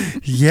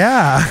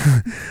 Yeah,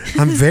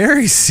 I'm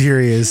very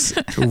serious.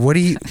 What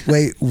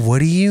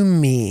do you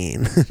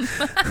mean?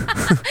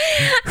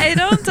 I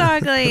don't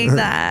talk like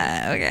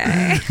that.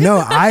 Okay. No,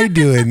 I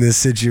do in this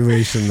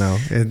situation though.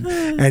 And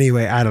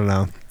anyway, I don't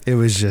know. It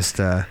was just,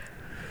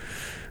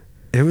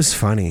 it was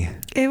funny.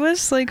 It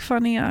was like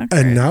funny awkward.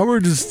 And now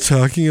we're just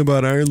talking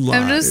about our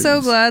lives. I'm just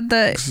so glad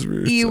that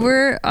you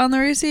were on the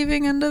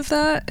receiving end of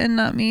that and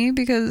not me,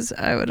 because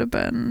I would have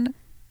been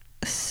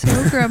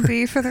so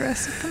grumpy for the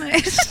rest of the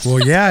night. Well,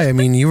 yeah, I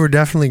mean, you were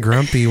definitely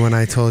grumpy when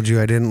I told you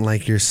I didn't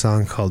like your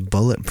song called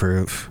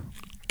Bulletproof.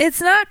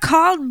 It's not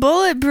called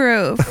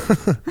Bulletproof.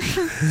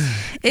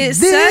 It This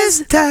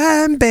says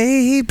time,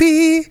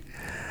 baby,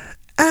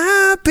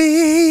 I'll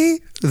be.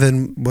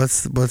 Then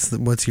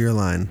what's your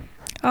line?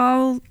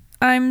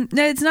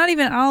 It's not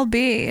even I'll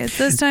be. It's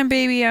this time,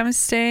 baby, I'm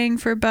staying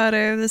for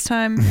better. This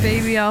time,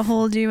 baby, I'll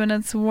hold you when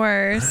it's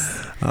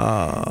worse.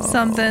 Oh,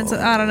 something. So,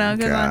 I don't know.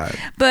 Good God.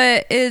 one.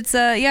 But it's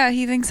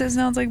he thinks it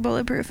sounds like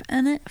Bulletproof,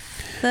 and it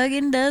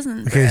fucking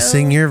doesn't. Okay, bro.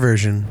 sing your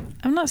version.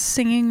 I'm not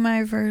singing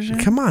my version.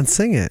 Come on,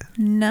 sing it.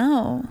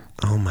 No.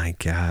 Oh my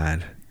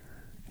God.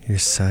 You're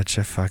such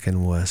a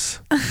fucking wuss.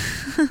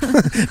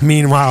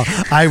 Meanwhile,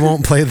 I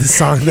won't play the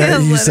song that Yeah,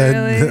 you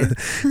literally. said.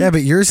 Yeah,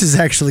 but yours is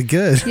actually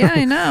good. Yeah,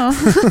 I know.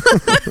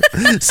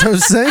 So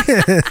sing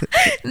it.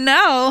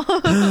 No.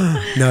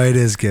 No, it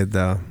is good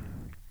though.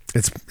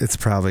 It's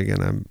probably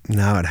gonna,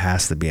 now it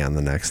has to be on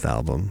the next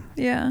album.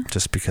 Yeah.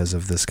 Just because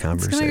of this It's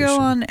conversation. gonna go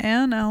on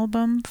an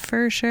album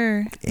for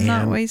sure. I'm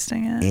not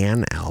wasting it.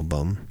 An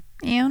album.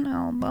 An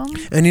album.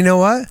 And you know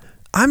what?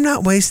 I'm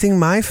not wasting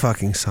my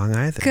fucking song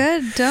either.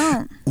 Good,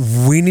 don't.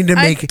 We need to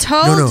I make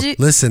told you.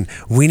 Listen,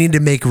 we need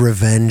to make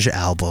revenge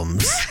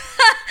albums.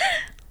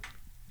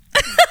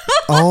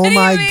 Oh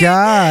my mean?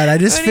 God. I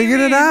just What do you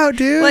figured it mean? out,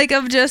 dude. Like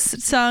of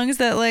just songs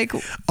that like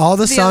all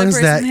the the songs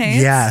other that, person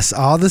hates? yes,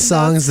 all the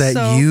songs That's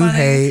that so you funny.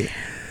 hate.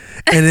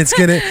 And it's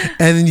going to,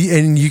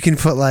 and you can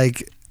put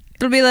like,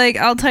 it'll be like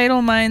I'll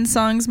title mine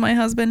songs my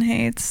husband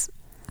hates.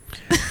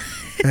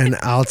 and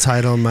I'll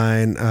title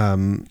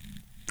mine,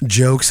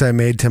 jokes I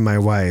made to my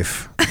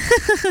wife.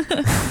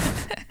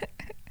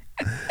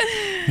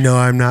 No,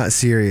 I'm not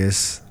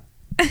serious.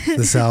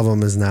 This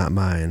album is not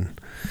mine.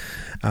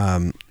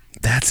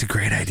 That's a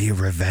great idea.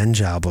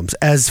 Revenge albums.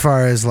 As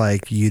far as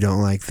like, you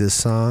don't like this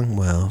song?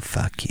 Well,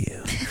 fuck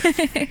you.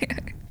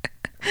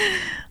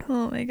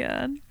 Oh my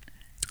God.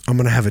 I'm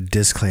going to have a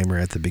disclaimer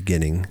at the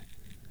beginning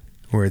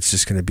where it's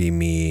just going to be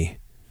me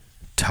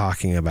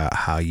talking about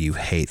how you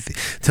hate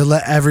to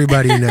let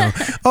everybody know.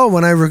 Oh,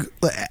 when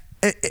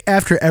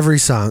after every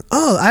song,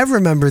 oh, I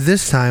remember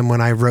this time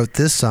when I wrote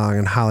this song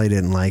and Holly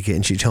didn't like it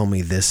and she told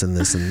me this and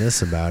this and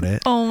this about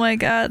it. Oh my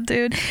God,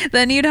 dude.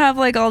 Then you'd have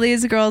like all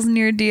these girls in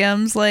your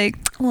DMs like,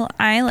 well,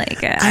 I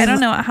like it. I don't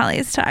know what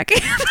Holly's talking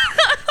about.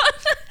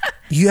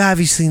 You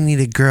obviously need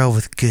a girl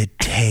with good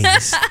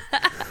taste.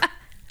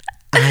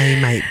 I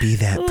might be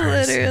that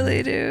person.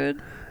 Literally,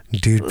 dude.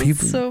 Dude, That's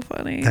people, so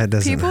funny. that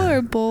doesn't People happen.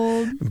 are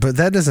bold. But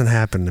that doesn't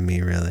happen to me,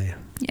 really.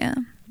 Yeah.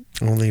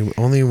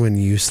 Only when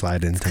you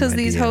slide into my Because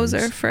these hoes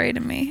DMs. are afraid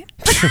of me.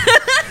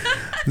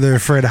 They're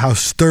afraid of how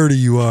sturdy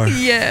you are.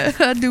 Yeah,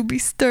 I do be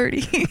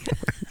sturdy.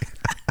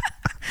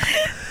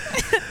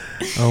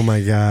 Oh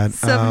my God.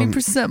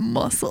 70%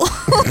 muscle.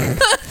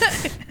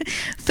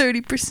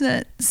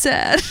 30%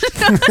 sad.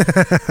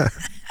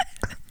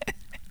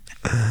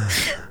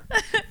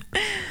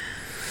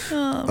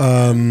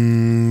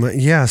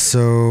 Yeah,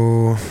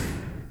 so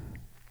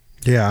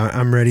yeah,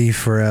 I'm ready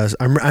for us.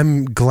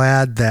 I'm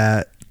glad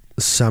that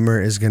summer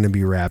is going to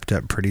be wrapped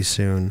up pretty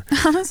soon.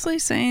 Honestly,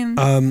 same.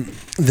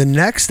 The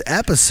next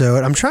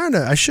episode,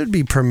 I should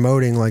be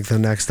promoting like the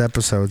next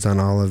episodes on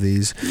all of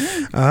these.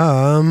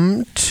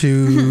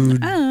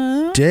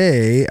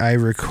 Today I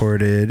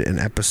recorded an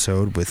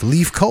episode with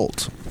Leaf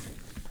Cult.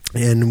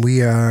 And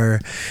we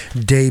are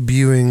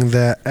debuting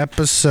that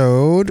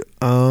episode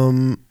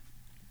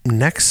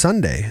next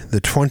Sunday,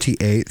 the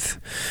 28th.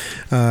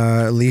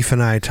 Leaf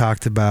and I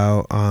talked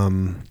about a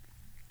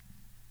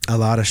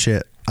lot of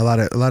shit, a lot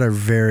of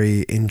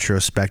very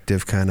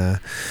introspective kind of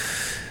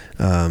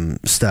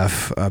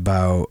stuff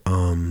about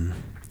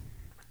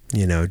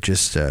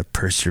just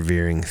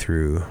persevering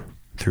through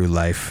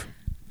life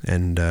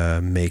and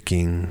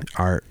making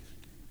art.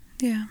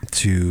 Yeah.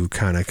 To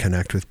kind of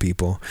connect with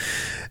people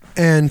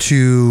and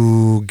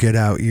to get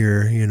out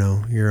your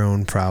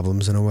own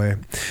problems in a way.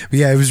 But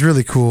yeah, it was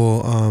really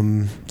cool.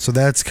 So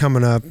that's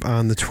coming up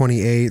on the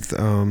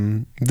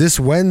 28th. This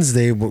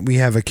Wednesday, we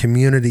have a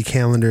community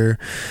calendar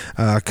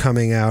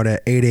coming out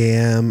at 8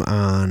 a.m.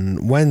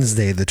 on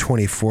Wednesday, the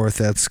 24th.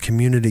 That's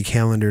community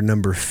calendar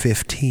number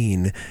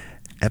 15,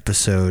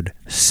 episode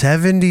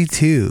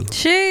 72.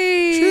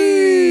 Sheesh.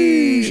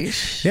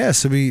 Yeah,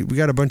 so we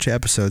got a bunch of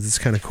episodes. It's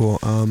kind of cool.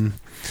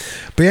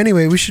 But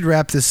anyway, we should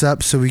wrap this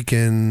up so we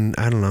can,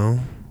 I don't know,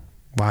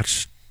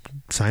 watch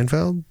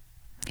Seinfeld?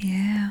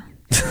 Yeah.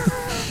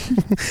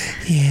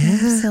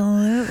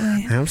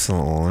 Yeah.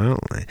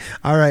 Absolutely.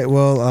 All right,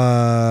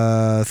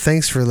 well,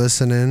 thanks for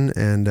listening.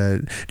 And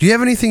do you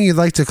have anything you'd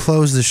like to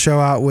close the show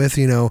out with?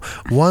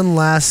 One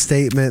last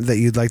statement that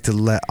you'd like to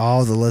let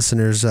all the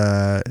listeners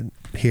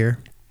hear?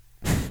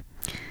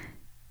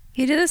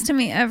 You do this to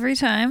me every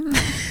time.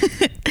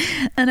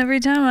 And every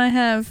time I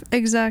have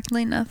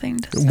exactly nothing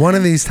to say. One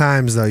of these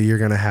times, though, you're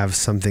going to have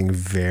something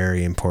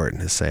very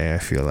important to say, I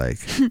feel like.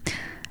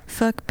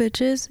 Fuck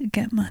bitches,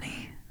 get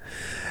money.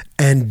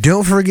 And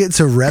don't forget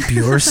to rep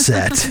your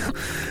set.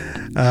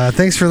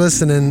 Thanks for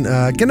listening.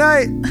 Good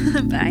night.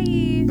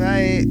 Bye.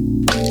 Bye.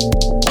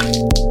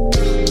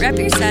 Rep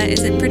Your Set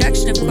is a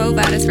production of Quo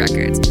Vadis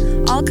Records.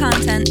 All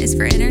content is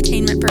for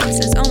entertainment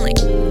purposes only.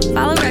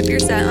 Follow Rep Your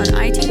Set on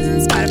iTunes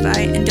and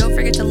Spotify, and don't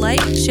forget to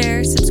like,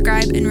 share,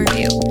 subscribe, and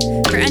review.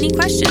 For any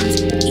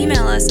questions,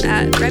 email us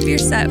at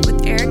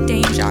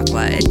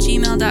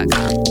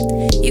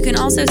repyoursetwitheric@gmail.com. You can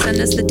also send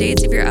us the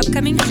dates of your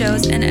upcoming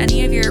shows and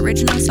any of your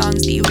original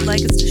songs that you would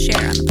like us to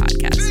share on the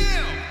podcast.